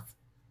 Nolan North.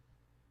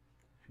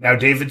 Now,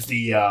 David's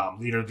the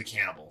leader of the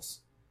cannibals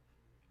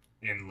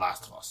in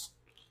Last of Us.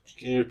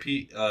 Can you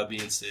repeat B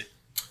and C?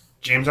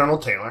 James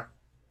Arnold Taylor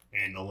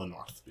and Nolan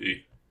North.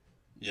 B.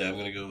 Yeah, I'm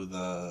going to go with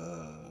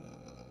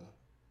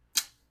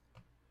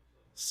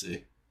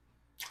C.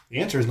 The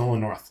answer is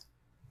Nolan North.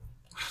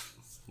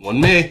 One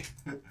me.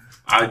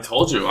 I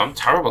told you, I'm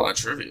terrible at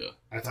trivia.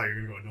 I thought you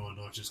were going to go with Nolan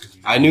North just because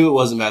you... I knew it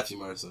wasn't Matthew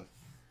Mercer.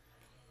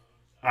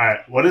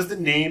 Alright, what is the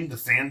name the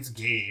fans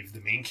gave the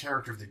main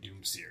character of the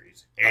Doom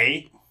series?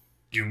 A,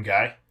 Doom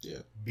Guy. Yeah.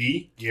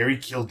 B, Gary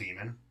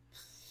Killdemon.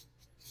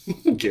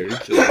 Gary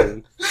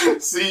Killian.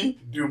 C,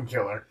 Doom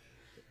Killer.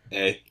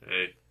 A.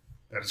 A.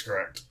 That is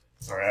correct.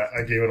 Sorry,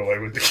 I gave it away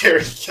with the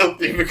Gary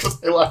Killdemon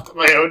because I laughed at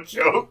my own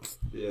joke.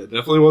 Yeah,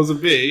 definitely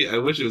wasn't B. I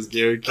wish it was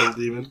Gary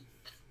Killdemon.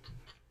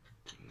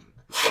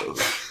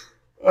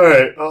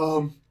 Alright,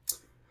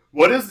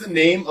 what is the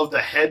name of the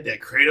head that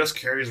Kratos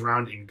carries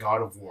around in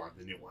God of War,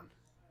 the new one?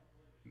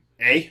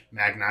 A,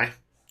 Magni.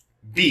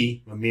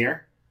 B,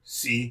 Mimir.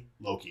 C,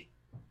 Loki.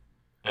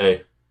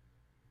 A.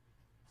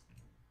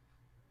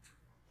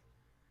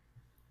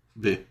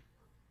 B.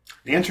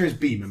 The answer is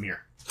B,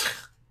 Mimir.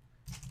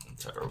 I'm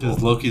terrible.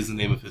 Because Loki's the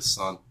name of his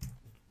son.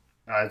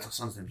 His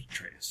son's name is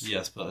Atreus.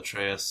 Yes, but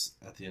Atreus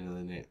at the end of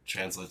the name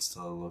translates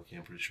to Loki,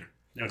 I'm pretty sure.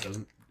 No, it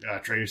doesn't.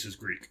 Atreus is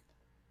Greek.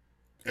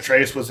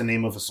 Atreus was the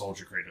name of a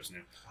soldier Kratos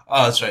knew.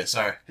 Oh, that's right,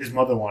 sorry. His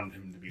mother wanted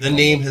him to be... The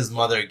name his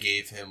mother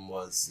gave him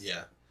was,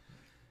 yeah.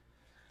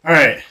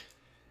 Alright.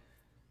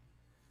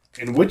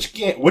 In which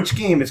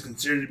game is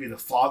considered to be the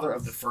father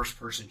of the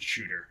first-person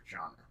shooter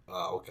genre?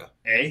 Okay.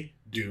 A,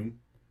 Doom.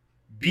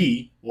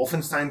 B,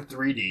 Wolfenstein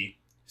 3D.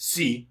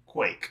 C,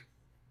 Quake.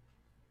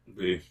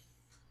 B.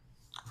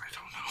 I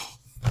don't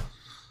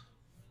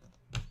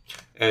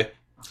know. A.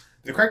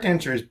 The correct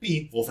answer is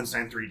B,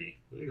 Wolfenstein 3D.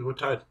 We're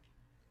tied.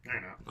 I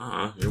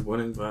know. You're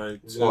winning by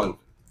 2. 1.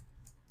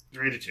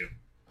 3-2.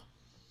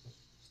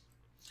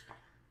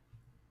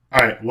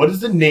 Alright, what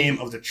is the name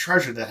of the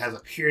treasure that has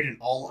appeared in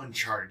all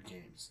Uncharted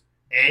games?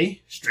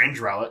 A, Strange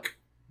Relic.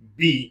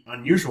 B,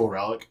 Unusual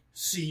Relic.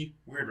 C,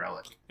 Weird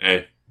Relic. A.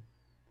 I'm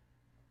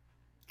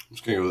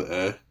just going to go with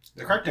A.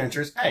 The correct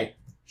answer is A,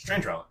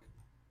 Strange Relic.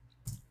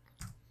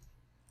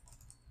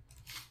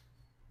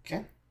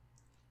 Okay.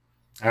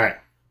 Alright.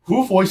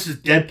 Who voices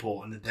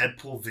Deadpool in the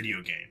Deadpool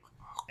video game?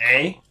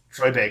 A,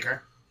 Troy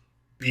Baker.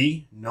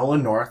 B,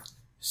 Nolan North.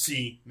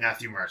 C,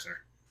 Matthew Mercer.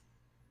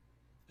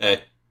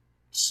 A.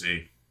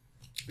 C.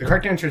 The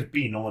correct answer is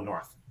B, Nolan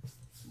North.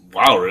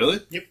 Wow, really?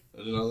 Yep.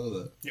 I did not know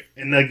that. Yep.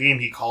 In the game,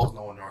 he calls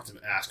Nolan North and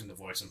asks him to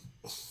voice him.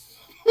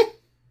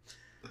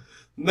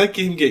 Didn't that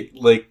game get,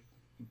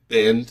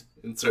 banned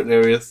in certain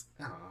areas?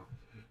 I don't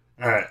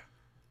know. Alright.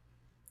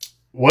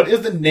 What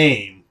is the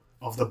name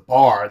of the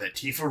bar that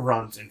Tifa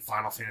runs in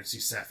Final Fantasy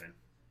VII?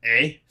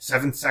 A,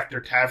 7th Sector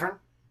Tavern.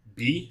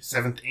 B,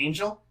 7th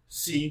Angel.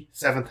 C,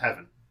 7th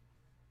Heaven.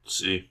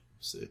 C.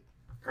 C.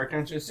 Correct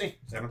answer is C,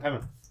 7th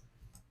Heaven.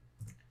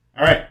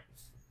 Alright.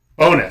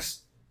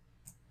 Bonus.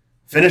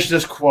 Finish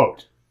this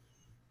quote.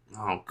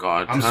 Oh,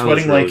 God. I'm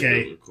Tyler's sweating like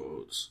good with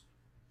quotes.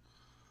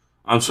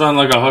 I'm sweating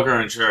like a hooker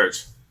in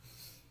church.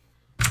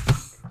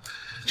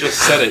 Just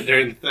said it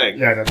during the thing.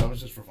 Yeah, that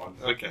was just for fun.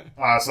 Okay.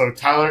 So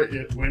Tyler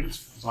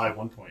wins by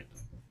 1 point.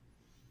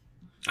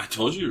 I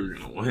told you you were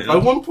going to win. By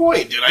 1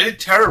 point, dude. I did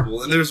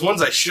terrible, and there's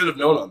ones I should have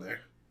known on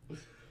there.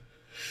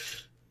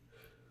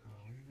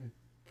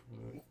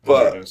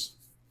 But,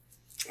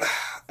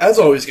 as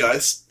always,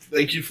 guys,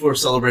 Thank you for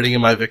celebrating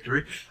in my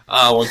victory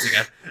once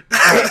again.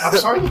 I'm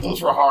sorry that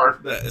those were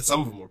hard.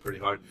 Some of them were pretty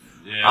hard.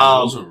 Yeah,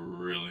 those are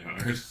really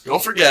hard.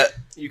 Don't forget,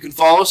 you can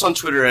follow us on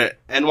Twitter at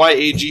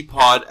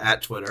NYAGpod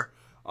at Twitter.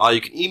 You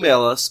can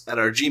email us at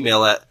our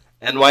Gmail at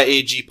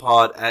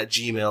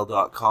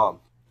nyagpod@gmail.com.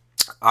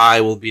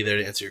 I will be there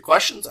to answer your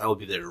questions. I will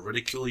be there to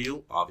ridicule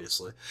you,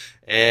 obviously,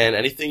 and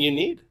anything you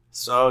need.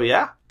 So,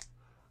 yeah.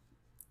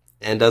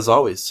 And as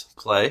always,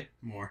 play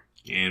More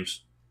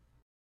games.